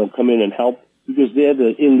serious, they'll come in and help because they're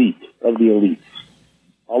the elite of the elites.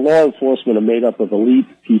 Our law enforcement are made up of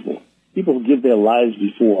elite people, people who give their lives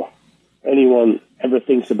before anyone ever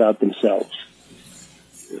thinks about themselves.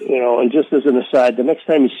 And just as an aside, the next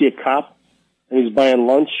time you see a cop and he's buying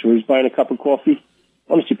lunch or he's buying a cup of coffee,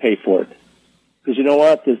 why don't you pay for it? Because you know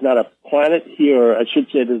what? There's not a planet here, or I should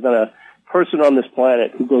say there's not a person on this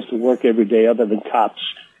planet who goes to work every day other than cops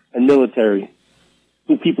and military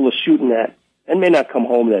who people are shooting at and may not come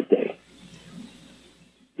home that day.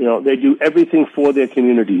 They do everything for their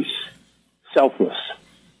communities, selfless.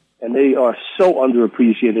 And they are so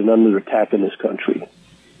underappreciated and under attack in this country.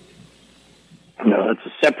 It's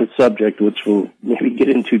a separate subject, which we'll maybe get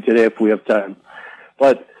into today if we have time.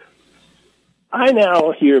 But I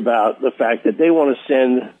now hear about the fact that they want to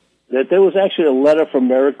send, that there was actually a letter from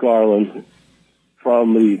Merrick Garland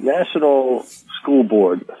from the National School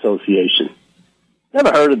Board Association.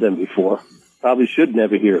 Never heard of them before. Probably should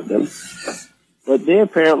never hear of them. But they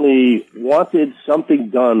apparently wanted something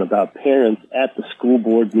done about parents at the school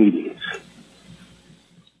board meetings.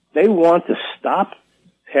 They want to stop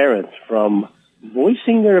parents from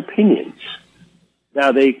voicing their opinions.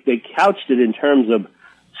 Now, they couched it in terms of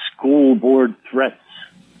school board threats.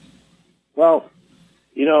 Well,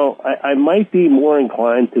 I might be more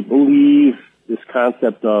inclined to believe this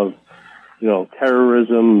concept of,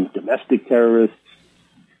 terrorism, domestic terrorists.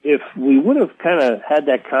 If we would have kind of had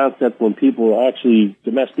that concept when people were actually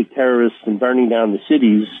domestic terrorists and burning down the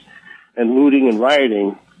cities and looting and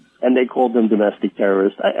rioting, and they called them domestic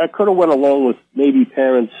terrorists, I could have went along with maybe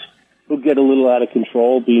parents who get a little out of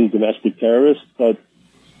control being domestic terrorists, but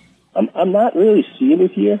I'm not really seeing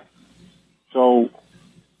it here. So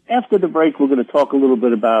after the break, we're going to talk a little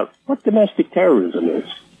bit about what domestic terrorism is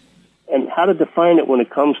and how to define it when it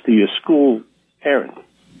comes to your school parent.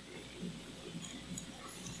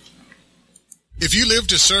 If you live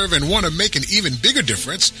to serve and want to make an even bigger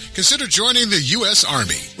difference, consider joining the U.S.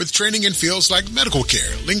 Army. With training in fields like medical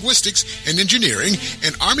care, linguistics, and engineering,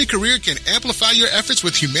 an Army career can amplify your efforts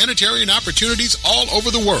with humanitarian opportunities all over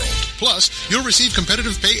the world. Plus, you'll receive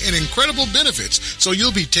competitive pay and incredible benefits, so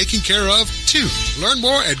you'll be taken care of, too. Learn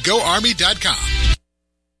more at GoArmy.com.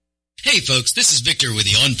 Hey folks, this is Victor with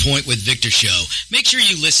the On Point with Victor show. Make sure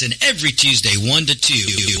you listen every Tuesday 1 to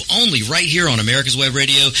 2, only right here on America's Web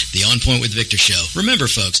Radio, the On Point with Victor show. Remember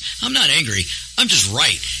folks, I'm not angry, I'm just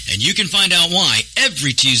right. And you can find out why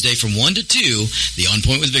every Tuesday from 1 to 2, the On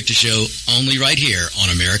Point with Victor show, only right here on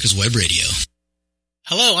America's Web Radio.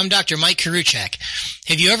 Hello, I'm Dr. Mike Karuchak.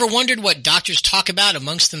 Have you ever wondered what doctors talk about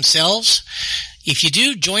amongst themselves? If you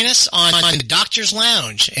do, join us on the Doctor's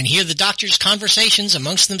Lounge and hear the doctors' conversations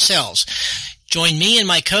amongst themselves. Join me and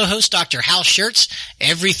my co-host, Dr. Hal Schertz,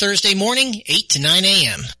 every Thursday morning, 8 to 9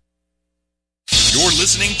 a.m. You're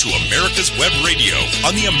listening to America's Web Radio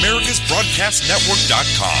on the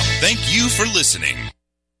AmericasBroadcastNetwork.com. Thank you for listening.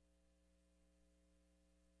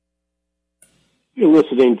 You're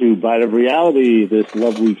listening to Bite of Reality this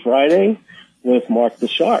lovely Friday with Mark the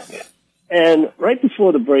Shark. And right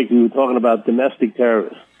before the break, we were talking about domestic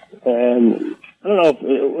terrorists. And I don't know,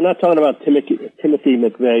 we're not talking about Timothy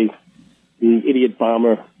McVeigh, the idiot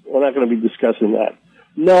bomber. We're not going to be discussing that.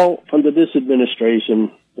 No, under this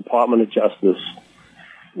administration, Department of Justice,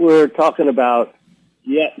 we're talking about,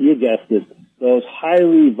 yeah, you guessed it, those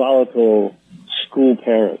highly volatile school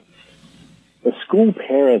parents. The school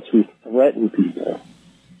parents who threaten people.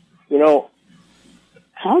 You know,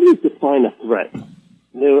 how do you define a threat?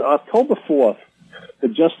 October 4th, the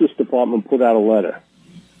Justice Department put out a letter.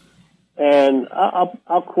 And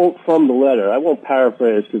I'll quote from the letter. I won't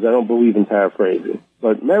paraphrase because I don't believe in paraphrasing.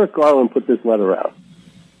 But Merrick Garland put this letter out.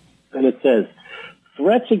 And it says,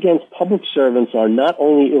 threats against public servants are not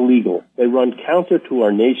only illegal, they run counter to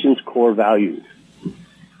our nation's core values.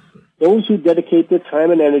 Those who dedicate their time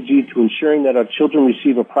and energy to ensuring that our children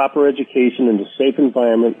receive a proper education in a safe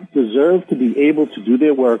environment deserve to be able to do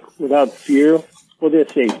their work without fear for their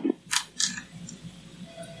safety.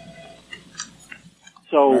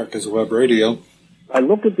 So, America's Web Radio. I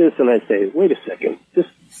look at this and I say, wait a second. Just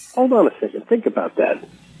hold on a second. Think about that.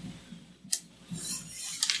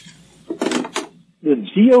 The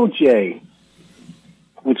DOJ,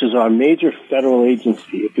 which is our major federal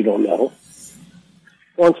agency, if you don't know,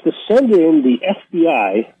 wants to send in the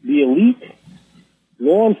FBI, the elite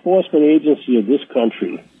law enforcement agency of this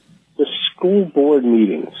country, to school board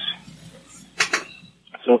meetings.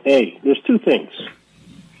 So, A, there's two things.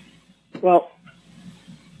 Well,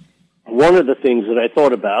 one of the things that I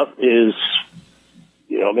thought about is,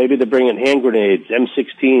 you know, maybe they're bringing hand grenades,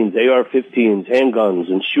 M16s, AR-15s,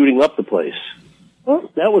 handguns, and shooting up the place.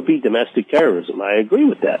 Well, that would be domestic terrorism. I agree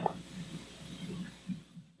with that.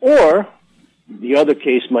 Or the other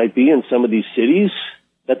case might be in some of these cities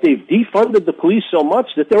that they've defunded the police so much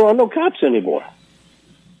that there are no cops anymore.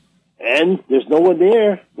 And there's no one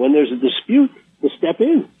there when there's a dispute to step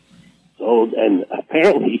in. So, and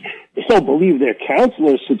apparently they don't believe their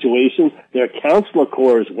counselor situation. Their counselor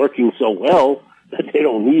corps is working so well that they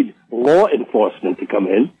don't need law enforcement to come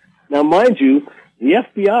in. Now, mind you, the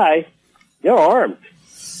FBI, they're armed,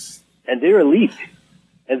 and they're elite,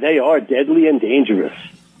 and they are deadly and dangerous.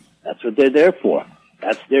 That's what they're there for.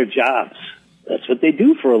 That's their jobs. That's what they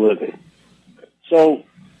do for a living. So,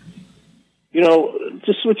 you know,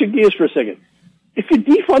 just switching gears for a second. If you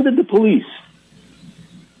defunded the police,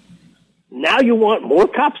 now you want more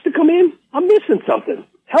cops to come in? I'm missing something.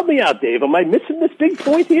 Help me out, Dave. Am I missing this big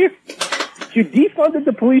point here? You defunded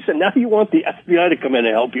the police, and now you want the FBI to come in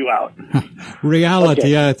and help you out. Reality,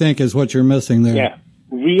 okay. I think, is what you're missing there. Yeah.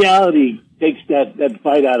 Reality takes that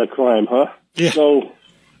bite out of crime, huh? Yeah. So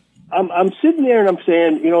I'm sitting there and I'm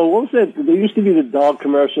saying, you know, what was that? There used to be the dog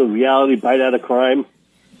commercial, reality bite out of crime.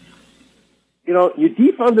 You know, you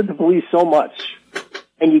defunded the police so much,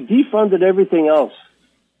 and you defunded everything else.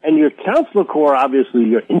 And your counselor corps, obviously,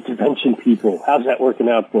 your intervention people, how's that working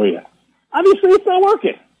out for you? Obviously, it's not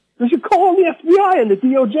working. Because you're calling the FBI and the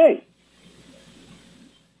DOJ.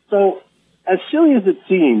 So, as silly as it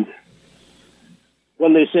seemed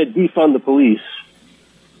when they said defund the police,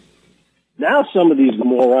 now some of these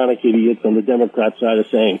moronic idiots on the Democrat side are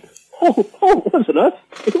saying, oh, it wasn't us.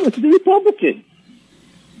 It was the Republicans.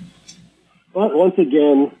 But once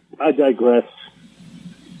again, I digress.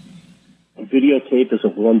 A videotape is a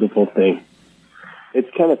wonderful thing. It's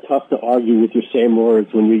kind of tough to argue with your same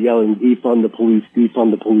words when you're yelling, defund the police,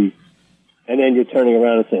 defund the police. And then you're turning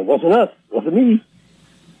around and saying, wasn't us, wasn't me.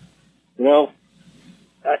 You know,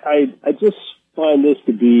 I just find this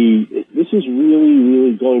to be, this is really,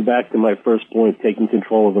 really going back to my first point, taking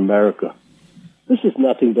control of America. This is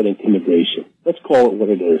nothing but intimidation. Let's call it what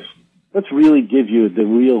it is. Let's really give you the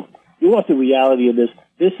real, you want the reality of this?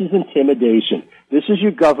 This is intimidation. This is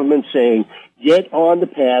your government saying, get on the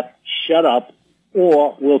path, shut up,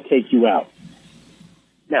 or we'll take you out.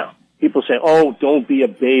 Now, people say, oh, don't be a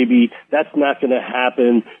baby. That's not going to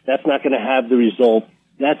happen. That's not going to have the result.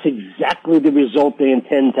 That's exactly the result they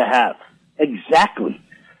intend to have. Exactly.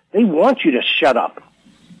 They want you to shut up.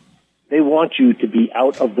 They want you to be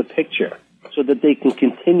out of the picture so that they can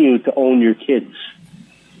continue to own your kids.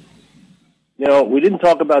 You know, we didn't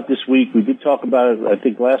talk about this week. We did talk about it, I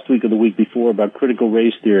think, last week or the week before about critical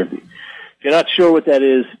race theory. If you're not sure what that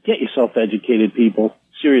is, get yourself educated, people.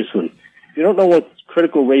 Seriously. If you don't know what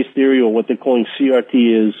critical race theory or what they're calling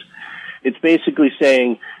CRT is, it's basically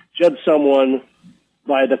saying judge someone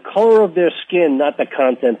by the color of their skin, not the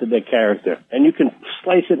content of their character. And you can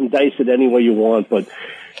slice it and dice it any way you want, but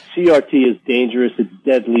CRT is dangerous. It's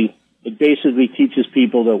deadly. It basically teaches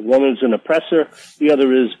people that one is an oppressor, the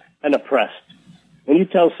other is an oppressed. When you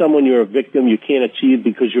tell someone you're a victim, you can't achieve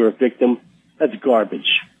because you're a victim, that's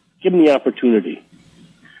garbage. Give them the opportunity.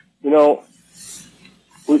 You know,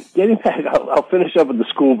 getting back, I'll finish up with the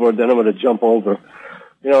school board, then I'm going to jump over.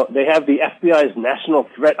 You know, they have the FBI's National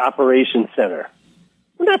Threat Operations Center.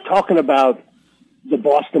 We're not talking about the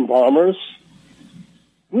Boston bombers.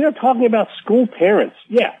 We are talking about school parents.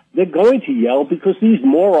 Yeah, they're going to yell because these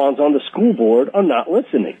morons on the school board are not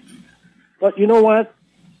listening. But you know what?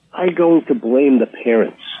 I'm going to blame the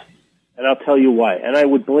parents. And I'll tell you why. And I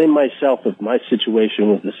would blame myself if my situation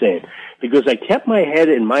was the same. Because I kept my head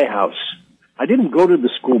in my house. I didn't go to the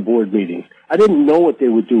school board meeting. I didn't know what they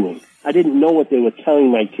were doing. I didn't know what they were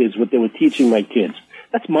telling my kids, what they were teaching my kids.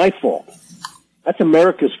 That's my fault. That's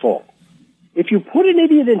America's fault. If you put an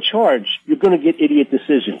idiot in charge, you're going to get idiot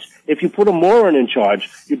decisions. If you put a moron in charge,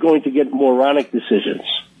 you're going to get moronic decisions.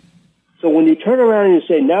 So when you turn around and you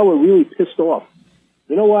say, now we're really pissed off,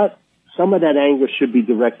 you know what? Some of that anger should be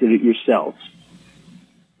directed at yourselves.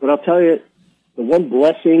 But I'll tell you, the one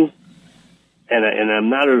blessing, and I'm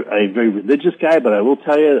not a very religious guy, but I will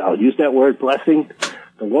tell you, I'll use that word, blessing.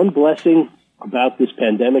 The one blessing about this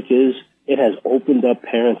pandemic is it has opened up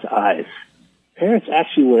parents' eyes. Parents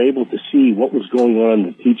actually were able to see what was going on in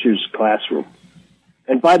the teacher's classroom.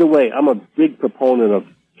 And by the way, I'm a big proponent of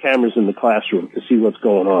cameras in the classroom to see what's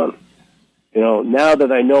going on. You know, now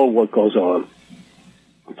that I know what goes on,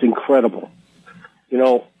 it's incredible. You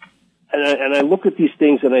know, and I look at these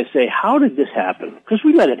things and I say, how did this happen? Because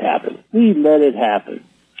we let it happen. We let it happen.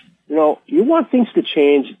 You know, you want things to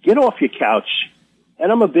change, get off your couch.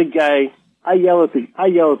 And I'm a big guy. I yell at the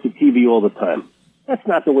TV all the time. That's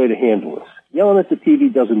not the way to handle this. Yelling at the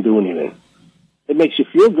TV doesn't do anything. It makes you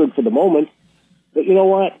feel good for the moment. But you know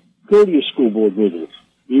what? Go to your school board meetings.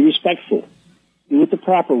 Be respectful. Do it the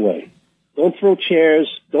proper way. Don't throw chairs.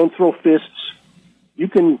 Don't throw fists. You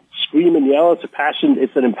can scream and yell. It's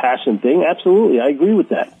an impassioned thing. Absolutely. I agree with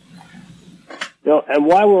that. You know, and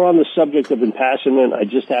while we're on the subject of impassionment, I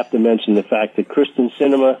just have to mention the fact that Kristen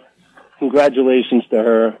Sinema, congratulations to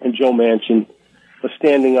her and Joe Manchin for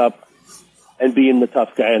standing up and being the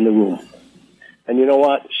tough guy in the room. And you know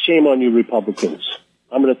what? Shame on you Republicans.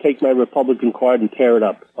 I'm going to take my Republican card and tear it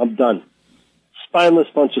up. I'm done. Spineless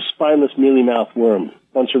bunch of spineless mealy-mouthed worms.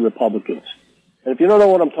 Bunch of Republicans. And if you don't know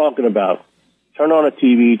what I'm talking about, turn on a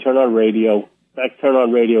TV, turn on radio. In fact, turn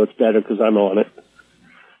on radio. It's better because I'm on it.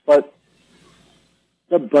 But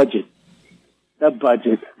the budget.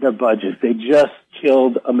 They just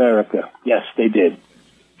killed America. Yes, they did.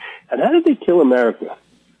 And how did they kill America?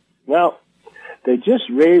 Well, they just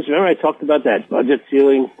raised, remember I talked about that budget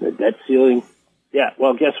ceiling, the debt ceiling? Yeah,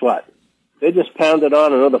 well, guess what? They just pounded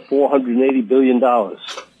on another $480 billion.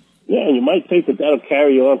 Yeah, and you might think that that'll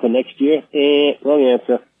carry you on to next year. Wrong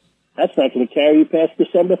answer. That's not going to carry you past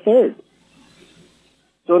December 3rd.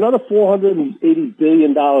 So another $480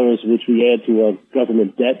 billion, which we add to our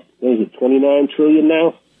government debt. What is it, $29 trillion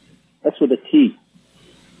now? That's with a T.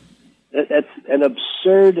 That's an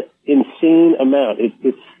absurd, insane amount.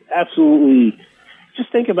 It's absolutely,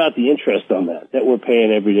 just think about the interest on that we're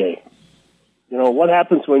paying every day. You know, what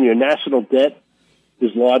happens when your national debt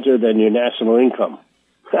is larger than your national income?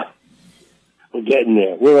 We're getting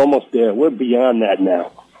there. We're almost there. We're beyond that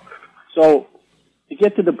now. So, to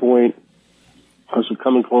get to the point, because we're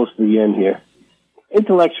coming close to the end here,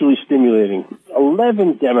 intellectually stimulating,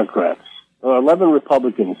 11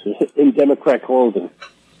 Republicans in Democrat clothing.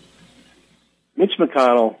 Mitch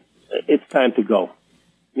McConnell, it's time to go.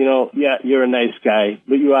 You know, yeah, you're a nice guy,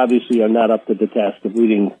 but you obviously are not up to the task of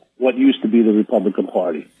leading what used to be the Republican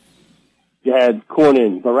Party. You had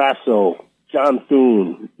Cornyn, Barrasso, John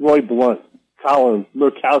Thune, Roy Blunt, Collins,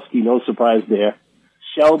 Murkowski, no surprise there.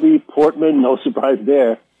 Shelby, Portman, no surprise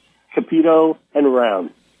there. Capito, and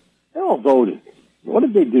Round. They all voted. What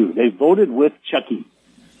did they do? They voted with Chucky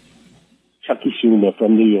Schumer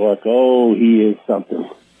from New York. Oh, he is something.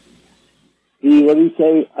 What do you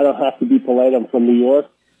say? I don't have to be polite. I'm from New York.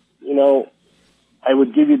 You know, I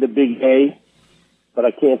would give you the big A, but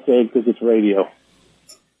I can't say it because it's radio.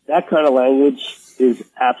 That kind of language is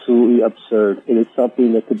absolutely absurd. It is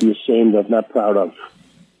something that to be ashamed of, not proud of.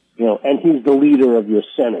 You know, and he's the leader of your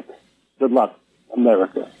Senate. Good luck,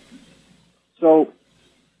 America. So,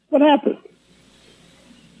 what happened?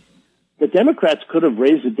 The Democrats could have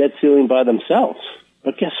raised the debt ceiling by themselves,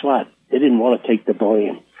 but guess what? They didn't want to take the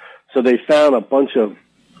blame. So they found a bunch of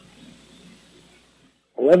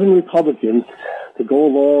 11 Republicans to go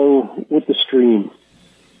along with the stream.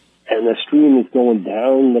 And the stream is going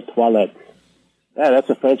down the toilet. That's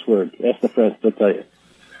a French word. Ask the French, they'll tell you.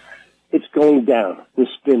 It's going down. We're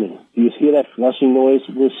spinning. Do you hear that flushing noise?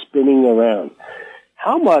 We're spinning around.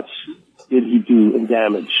 How much did he do in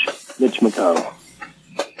damage, Mitch McConnell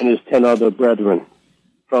and his 10 other brethren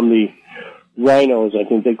from the rhinos, I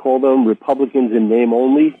think they call them, Republicans in name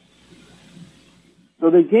only? So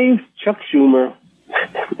they gave Chuck Schumer,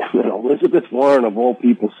 Elizabeth Warren of all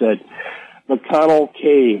people said, McConnell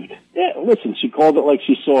caved. Yeah, listen, she called it like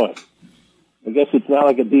she saw it. I guess it's not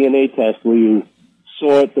like a DNA test where you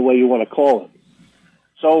saw it the way you want to call it.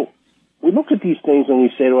 So we look at these things and we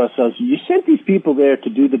say to ourselves, you sent these people there to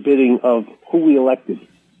do the bidding of who we elected.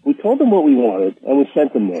 We told them what we wanted, and we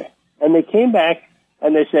sent them there. And they came back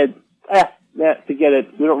and they said, forget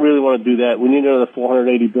it. We don't really want to do that. We need another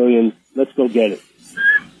 $480 billion. Let's go get it.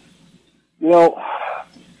 You know,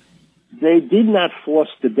 they did not force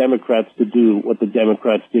the Democrats to do what the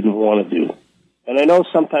Democrats didn't want to do. And I know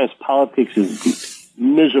sometimes politics is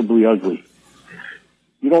miserably ugly.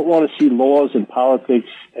 You don't want to see laws and politics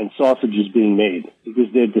and sausages being made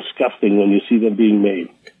because they're disgusting when you see them being made.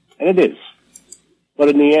 And it is. But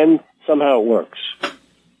in the end, somehow it works.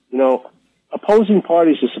 You know, opposing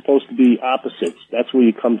parties are supposed to be opposites. That's where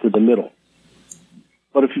you come to the middle.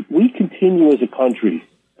 But if we continue as a country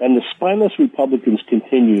and the spineless Republicans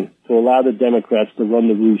continue to allow the Democrats to run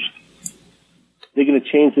the roost, they're going to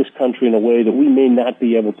change this country in a way that we may not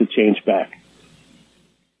be able to change back.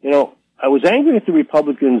 You know, I was angry at the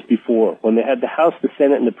Republicans before when they had the House, the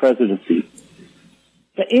Senate, and the presidency.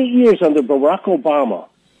 For 8 years under Barack Obama,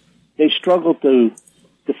 they struggled to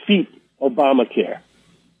defeat Obamacare.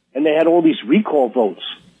 And they had all these recall votes.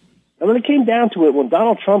 And when it came down to it, when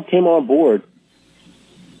Donald Trump came on board,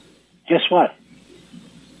 guess what?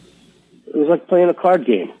 It was like playing a card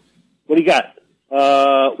game. What do you got?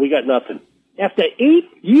 We got nothing. After 8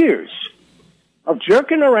 years of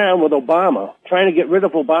jerking around with Obama, trying to get rid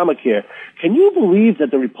of Obamacare, can you believe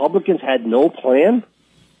that the Republicans had no plan?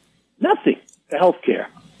 Nothing for health care.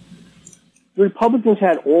 The Republicans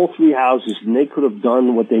had all three houses, and they could have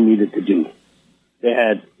done what they needed to do. They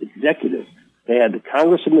had executive. They had the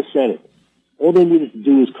Congress and the Senate. All they needed to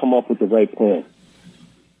do was come up with the right plan.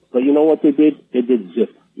 But you know what they did? They did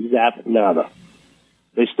zap, nada.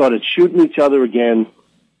 They started shooting each other again.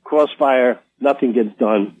 Crossfire, nothing gets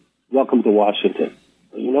done. Welcome to Washington.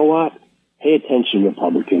 But you know what? Pay attention,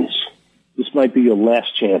 Republicans. This might be your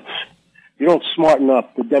last chance. If you don't smarten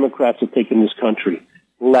up, the Democrats are taking this country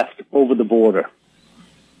left over the border.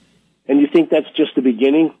 And you think that's just the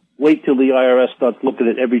beginning? Wait till the IRS starts looking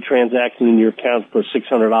at every transaction in your account for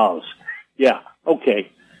 $600. Yeah,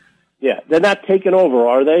 okay. Yeah, they're not taking over,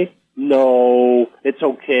 are they? No, it's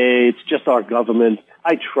okay. It's just our government.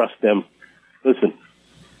 I trust them. Listen,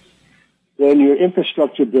 when your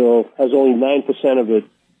infrastructure bill has only 9% of it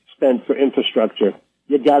spent for infrastructure,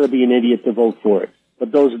 you got to be an idiot to vote for it.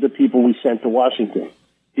 But those are the people we sent to Washington,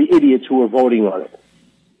 the idiots who are voting on it.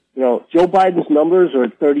 You know, Joe Biden's numbers are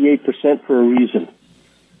at 38% for a reason.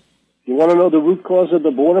 You want to know the root cause of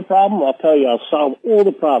the border problem? I'll tell you. I'll solve all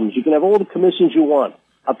the problems. You can have all the commissions you want.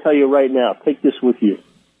 I'll tell you right now. Take this with you,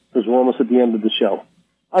 because we're almost at the end of the show.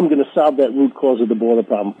 I'm going to solve that root cause of the border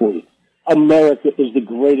problem for you. America is the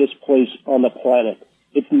greatest place on the planet.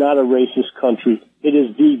 It's not a racist country. It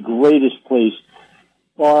is the greatest place,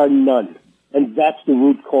 bar none. And that's the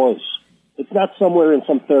root cause. It's not somewhere in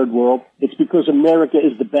some third world. It's because America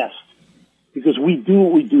is the best. Because we do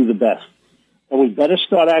what we do the best. And we better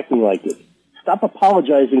start acting like it. Stop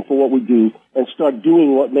apologizing for what we do and start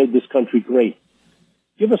doing what made this country great.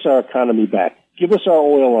 Give us our economy back. Give us our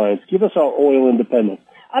oil lines. Give us our oil independence.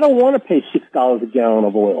 I don't want to pay $6 a gallon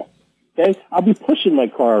of oil. Okay? I'll be pushing my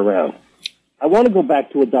car around. I want to go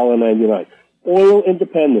back to $1.99. Oil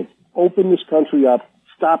independence. Open this country up.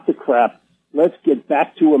 Stop the crap. Let's get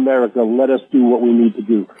back to America. Let us do what we need to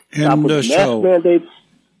do. Stop with mask mandates.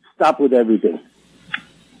 Stop with everything.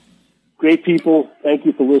 Great people. Thank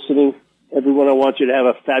you for listening. Everyone, I want you to have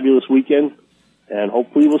a fabulous weekend, and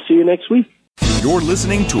hopefully we'll see you next week. You're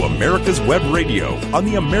listening to America's Web Radio on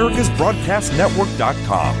the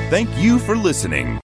AmericasBroadcastNetwork.com. Thank you for listening.